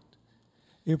 right? Correct.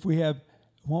 If we have,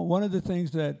 one of the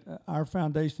things that our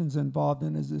foundation's involved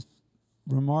in is this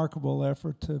remarkable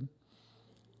effort the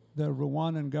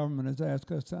Rwandan government has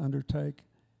asked us to undertake.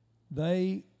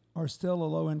 They are still a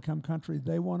low-income country.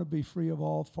 They want to be free of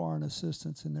all foreign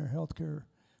assistance in their healthcare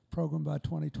program by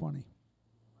 2020.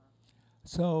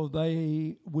 So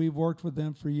we've worked with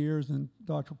them for years, and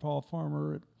Dr. Paul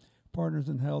Farmer at Partners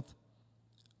in Health,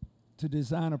 to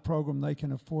design a program they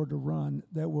can afford to run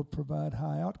that will provide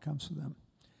high outcomes for them.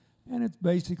 And it's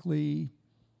basically,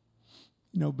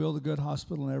 build a good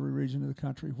hospital in every region of the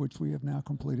country, which we have now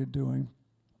completed doing.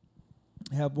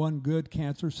 Have one good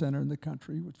cancer center in the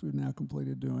country, which we've now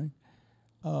completed doing.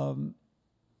 A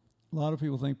lot of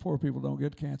people think poor people don't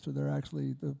get cancer.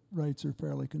 The rates are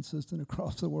fairly consistent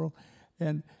across the world.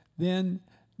 And then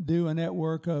do a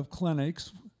network of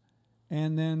clinics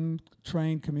and then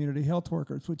train community health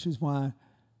workers, which is why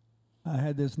I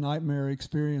had this nightmare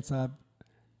experience I've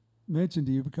mentioned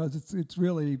to you, because it's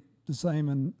really the same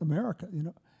in America,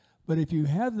 But if you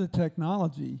have the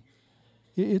technology,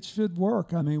 it should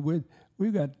work. I mean,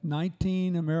 we've got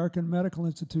 19 American medical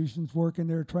institutions working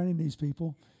there training these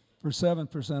people for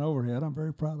 7% overhead. I'm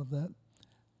very proud of that.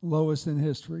 Lowest in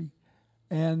history.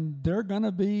 And they're going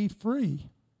to be free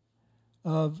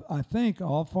of, I think,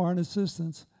 all foreign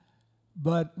assistance,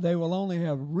 but they will only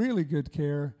have really good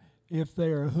care if they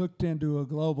are hooked into a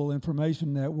global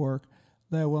information network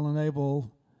that will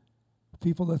enable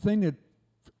people. The thing that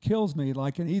kills me,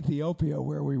 like in Ethiopia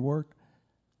where we worked,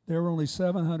 there were only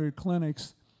 700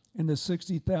 clinics in the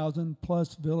 60,000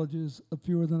 plus villages of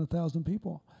fewer than 1,000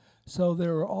 people. So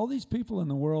there are all these people in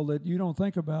the world that you don't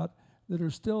think about that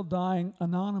are still dying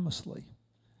anonymously.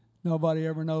 Nobody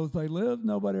ever knows they live.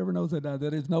 Nobody ever knows they died.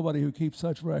 That is, nobody who keeps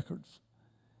such records.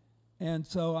 And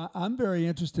so I'm very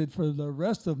interested for the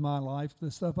rest of my life, the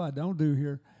stuff I don't do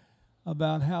here,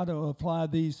 about how to apply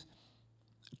these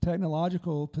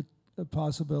technological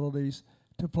possibilities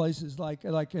to places like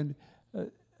in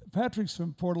Patrick's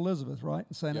from Port Elizabeth, right?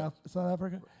 In South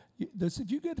Africa.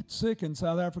 If you get sick in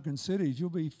South African cities, you'll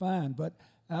be fine. But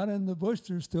out in the bush,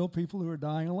 there's still people who are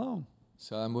dying alone.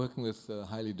 So I'm working with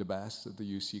Haile Debas at the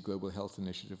UC Global Health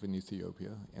Initiative in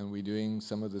Ethiopia, and we're doing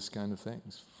some of this kind of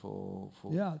things for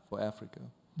Africa.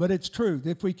 But it's true.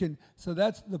 If we can, so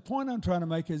that's the point I'm trying to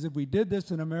make, is if we did this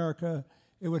in America,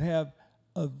 it would have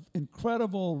an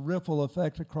incredible ripple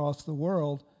effect across the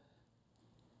world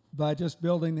by just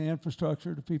building the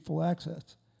infrastructure to people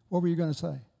access. What were you going to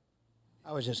say?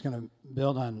 I was just going to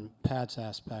build on Pat's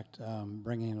aspect,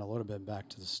 bringing it a little bit back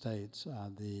to the States.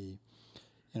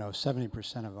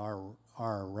 70% of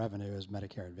our revenue is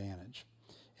Medicare Advantage.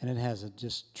 And it has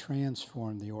just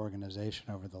transformed the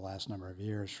organization over the last number of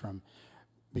years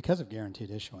because of guaranteed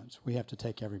issuance. We have to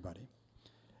take everybody.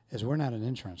 As we're not an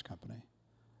insurance company,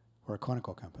 we're a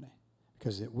clinical company,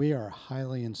 because we are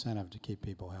highly incentivized to keep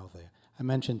people healthy. I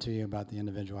mentioned to you about the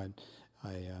individual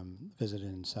I visited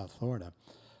in South Florida.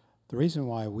 The reason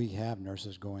why we have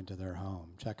nurses going to their home,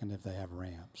 checking if they have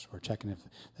ramps, or checking if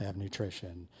they have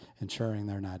nutrition, ensuring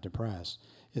they're not depressed,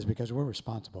 is because we're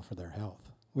responsible for their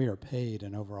health. We are paid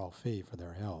an overall fee for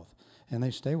their health, and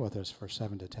they stay with us for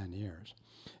 7 to 10 years.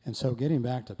 And so getting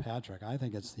back to Patrick, I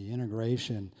think it's the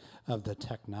integration of the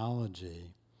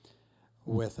technology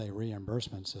with a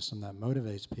reimbursement system that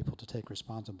motivates people to take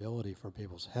responsibility for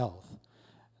people's health,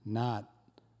 not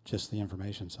just the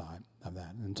information side of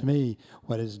that. And to me,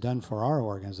 what it's done for our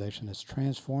organization is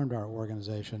transformed our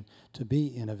organization to be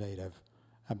innovative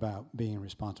about being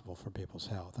responsible for people's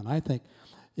health. And I think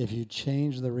if you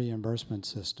change the reimbursement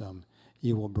system,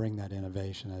 you will bring that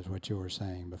innovation, as what you were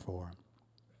saying before.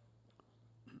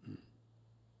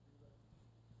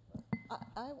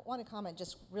 I want to comment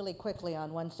just really quickly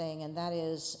on one thing, and that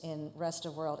is in rest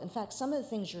of world. In fact, some of the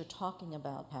things you're talking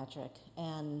about, Patrick,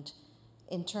 and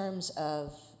in terms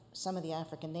of some of the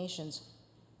African nations,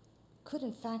 could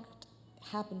in fact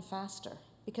happen faster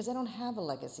because they don't have a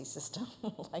legacy system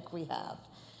like we have.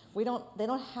 They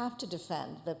don't have to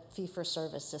defend the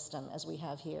fee-for-service system as we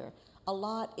have here. A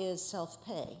lot is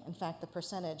self-pay. In fact, the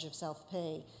percentage of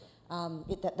self-pay,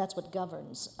 that's what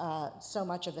governs so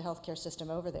much of the healthcare system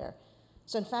over there.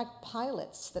 So in fact,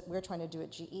 pilots that we're trying to do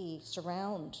at GE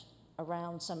surround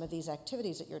around some of these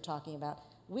activities that you're talking about.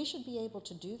 We should be able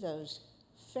to do those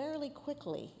fairly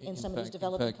quickly in some of these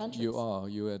developing countries.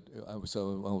 I was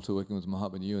also working with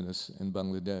Mohammed Yunus in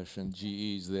Bangladesh, and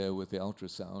GE's there with the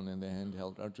ultrasound and the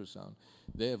handheld ultrasound.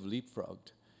 They have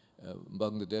leapfrogged.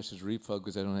 Bangladesh has leapfrogged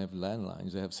because they don't have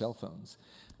landlines, they have cell phones.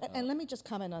 And let me just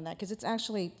comment on that, because it's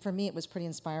actually, for me, it was pretty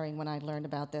inspiring when I learned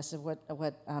about this, of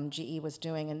what GE was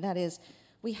doing, and that is,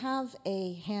 we have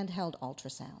a handheld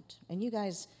ultrasound. And you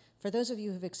guys, for those of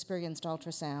you who've experienced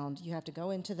ultrasound, you have to go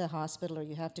into the hospital or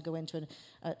you have to go into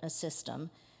a system,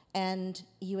 and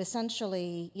you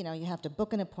essentially, you have to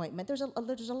book an appointment. There's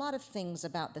a lot of things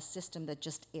about the system that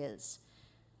just is.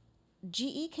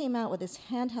 GE came out with this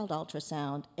handheld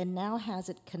ultrasound and now has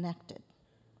it connected.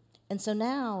 And so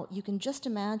now you can just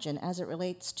imagine, as it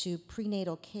relates to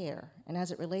prenatal care and as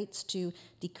it relates to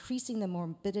decreasing the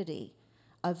morbidity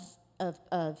of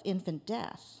infant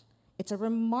death, it's a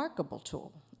remarkable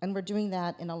tool. And we're doing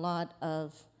that in a lot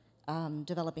of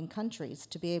developing countries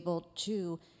to be able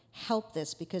to help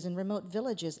this, because in remote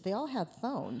villages, they all have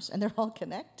phones and they're all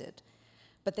connected,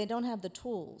 but they don't have the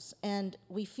tools. And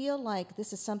we feel like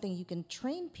this is something you can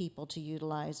train people to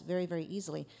utilize very, very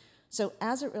easily. So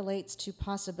as it relates to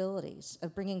possibilities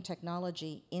of bringing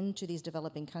technology into these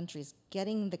developing countries,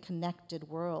 getting the connected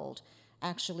world,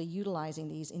 actually utilizing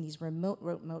these in these remote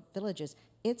villages,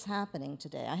 it's happening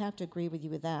today. I have to agree with you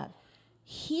with that.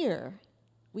 Here,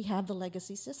 we have the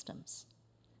legacy systems.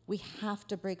 We have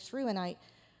to break through, and I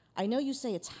know you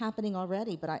say it's happening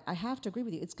already, but I have to agree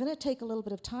with you. It's going to take a little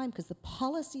bit of time because the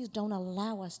policies don't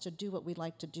allow us to do what we'd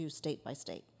like to do state by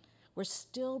state. We're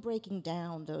still breaking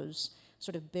down those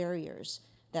sort of barriers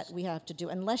that we have to do,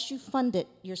 unless you fund it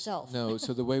yourself. No,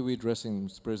 so the way we're addressing,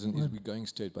 Mr. President, is we're going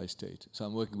state by state. So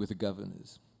I'm working with the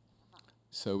governors.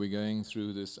 So we're going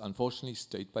through this, unfortunately,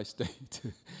 state by state.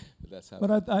 But that's how.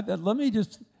 But let me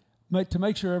just to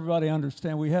make sure everybody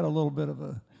understands, we had a little bit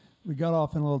of we got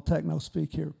off in a little techno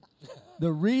speak here.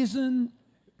 The reason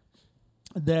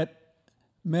that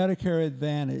Medicare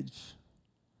Advantage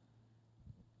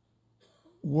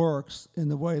works in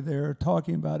the way they're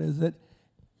talking about is that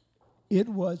it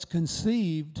was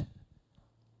conceived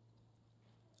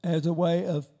as a way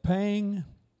of paying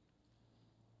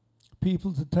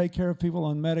people to take care of people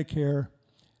on Medicare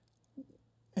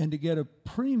and to get a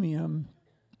premium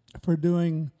for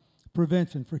doing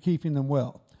prevention, for keeping them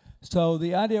well. So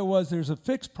the idea was there's a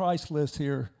fixed price list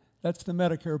here. That's the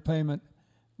Medicare payment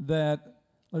that,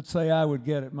 let's say, I would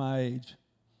get at my age.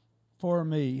 For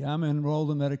me, I'm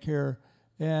enrolled in Medicare,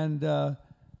 and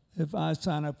if I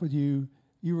sign up with you,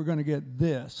 you were going to get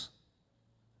this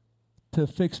to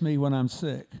fix me when I'm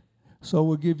sick. So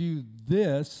we'll give you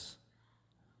this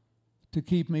to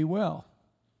keep me well.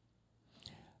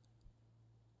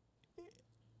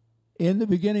 In the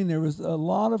beginning, there was a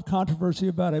lot of controversy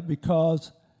about it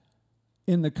because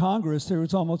in the Congress, there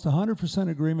was almost 100%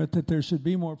 agreement that there should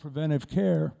be more preventive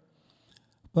care,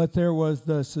 but there was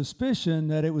the suspicion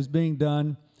that it was being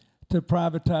done to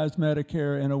privatize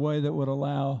Medicare in a way that would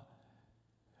allow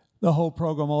the whole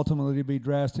program ultimately to be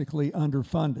drastically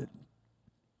underfunded.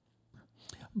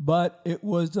 But it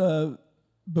was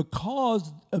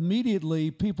because immediately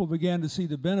people began to see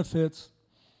the benefits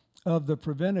of the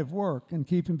preventive work and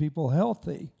keeping people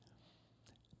healthy,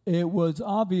 it was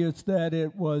obvious that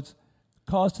it was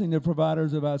costing the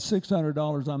providers about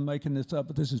 $600, I'm making this up,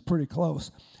 but this is pretty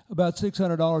close, about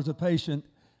 $600 a patient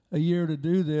a year to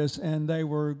do this, and they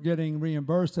were getting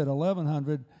reimbursed at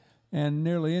 $1,100, and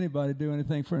nearly anybody do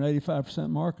anything for an 85%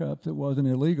 markup that wasn't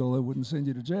illegal, it wouldn't send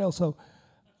you to jail. So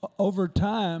over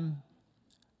time,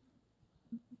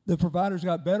 the providers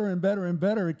got better and better and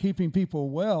better at keeping people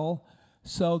well,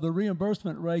 so the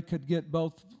reimbursement rate could get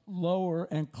both lower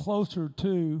and closer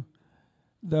to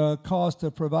the cost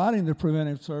of providing the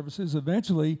preventive services.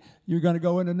 Eventually, you're going to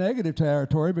go into negative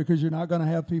territory because you're not going to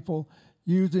have people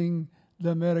using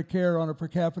the Medicare on a per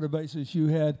capita basis you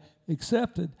had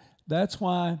accepted. That's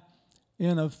why,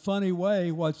 in a funny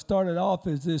way, what started off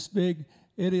as this big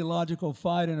ideological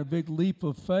fight and a big leap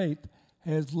of faith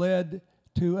has led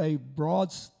to a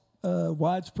broad,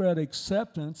 widespread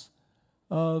acceptance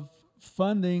of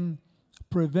funding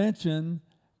prevention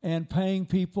and paying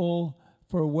people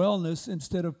for wellness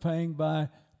instead of paying by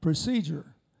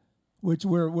procedure, which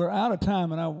we're out of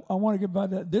time, and I want to get back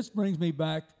to that. This brings me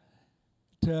back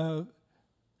to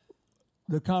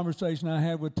the conversation I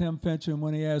had with Tim Finchem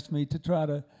when he asked me to try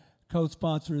to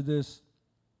co-sponsor this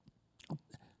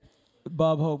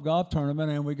Bob Hope golf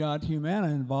tournament, and we got Humana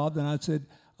involved, and I said,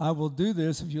 I will do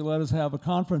this if you let us have a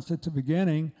conference at the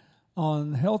beginning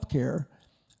on healthcare,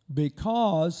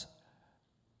 because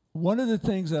one of the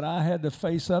things that I had to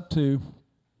face up to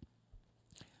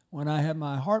when I had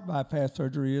my heart bypass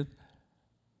surgery is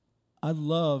I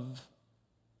love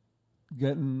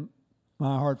getting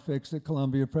my heart fixed at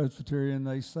Columbia Presbyterian.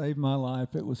 They saved my life.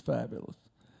 It was fabulous.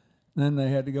 Then they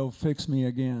had to go fix me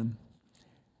again.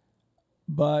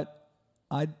 But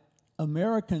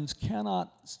Americans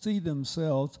cannot see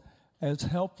themselves as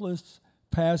helpless,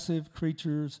 passive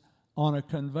creatures on a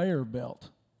conveyor belt,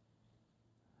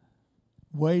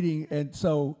 waiting. And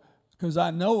so, because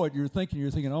I know what you're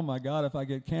thinking, oh my God, if I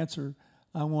get cancer,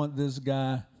 I want this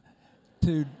guy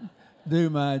to do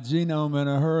my genome in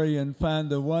a hurry and find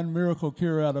the one miracle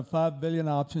cure out of 5 billion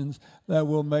options that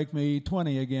will make me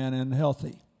 20 again and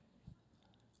healthy.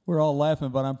 We're all laughing,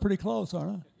 but I'm pretty close,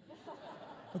 aren't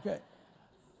I? Okay.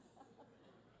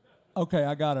 Okay,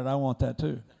 I got it. I want that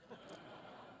too.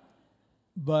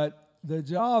 But the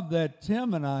job that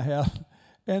Tim and I have,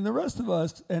 and the rest of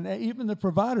us, and even the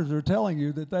providers are telling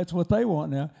you that that's what they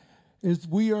want now, is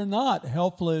we are not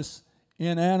helpless,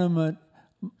 inanimate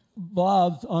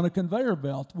blobs on a conveyor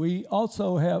belt. We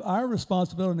also have our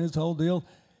responsibility in this whole deal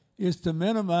is to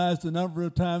minimize the number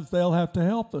of times they'll have to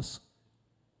help us.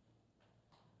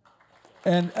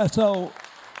 And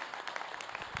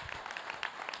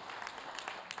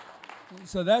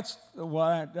so that's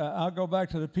why I'll go back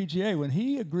to the PGA. When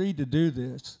he agreed to do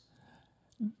this,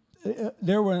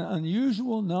 there were an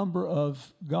unusual number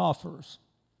of golfers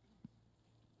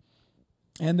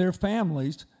and their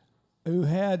families who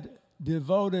had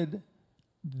devoted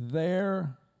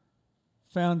their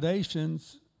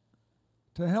foundations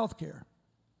to healthcare,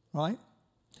 right?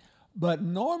 But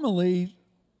normally,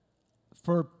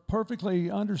 for perfectly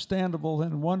understandable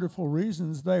and wonderful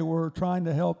reasons, they were trying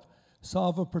to help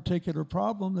solve a particular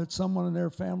problem that someone in their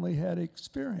family had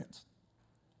experienced.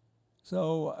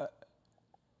 So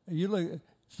you look,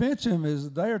 Finchem is a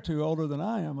day or two older than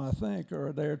I am, I think, or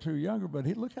a day or two younger, but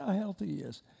look how healthy he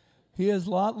is. He has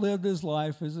lived his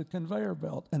life as a conveyor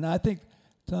belt. And I think,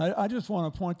 I just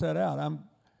want to point that out.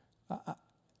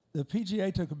 The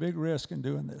PGA took a big risk in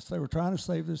doing this. They were trying to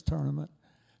save this tournament.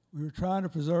 We were trying to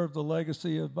preserve the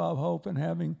legacy of Bob Hope and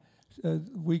having,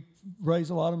 we raise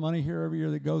a lot of money here every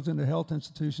year that goes into health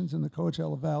institutions in the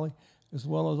Coachella Valley, as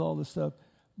well as all this stuff.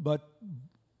 But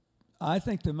I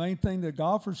think the main thing that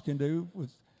golfers can do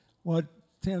with what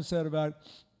Tim said about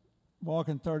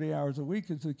walking 30 hours a week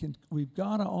is we've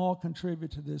got to all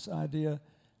contribute to this idea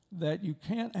that you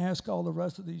can't ask all the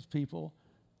rest of these people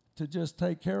to just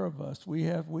take care of us. We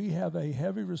have a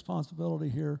heavy responsibility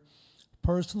here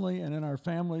personally and in our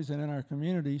families and in our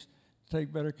communities to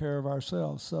take better care of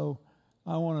ourselves. So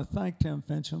I want to thank Tim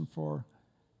Finchem for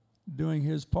doing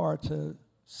his part to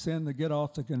send the get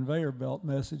off the conveyor belt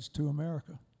message to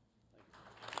America.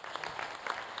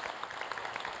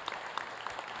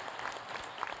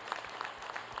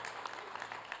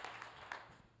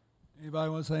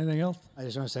 Anybody want to say anything else? I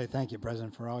just want to say thank you,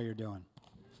 President, for all you're doing.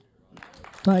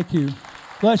 Thank you.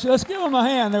 Bless you. Let's give them a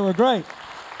hand. They were great.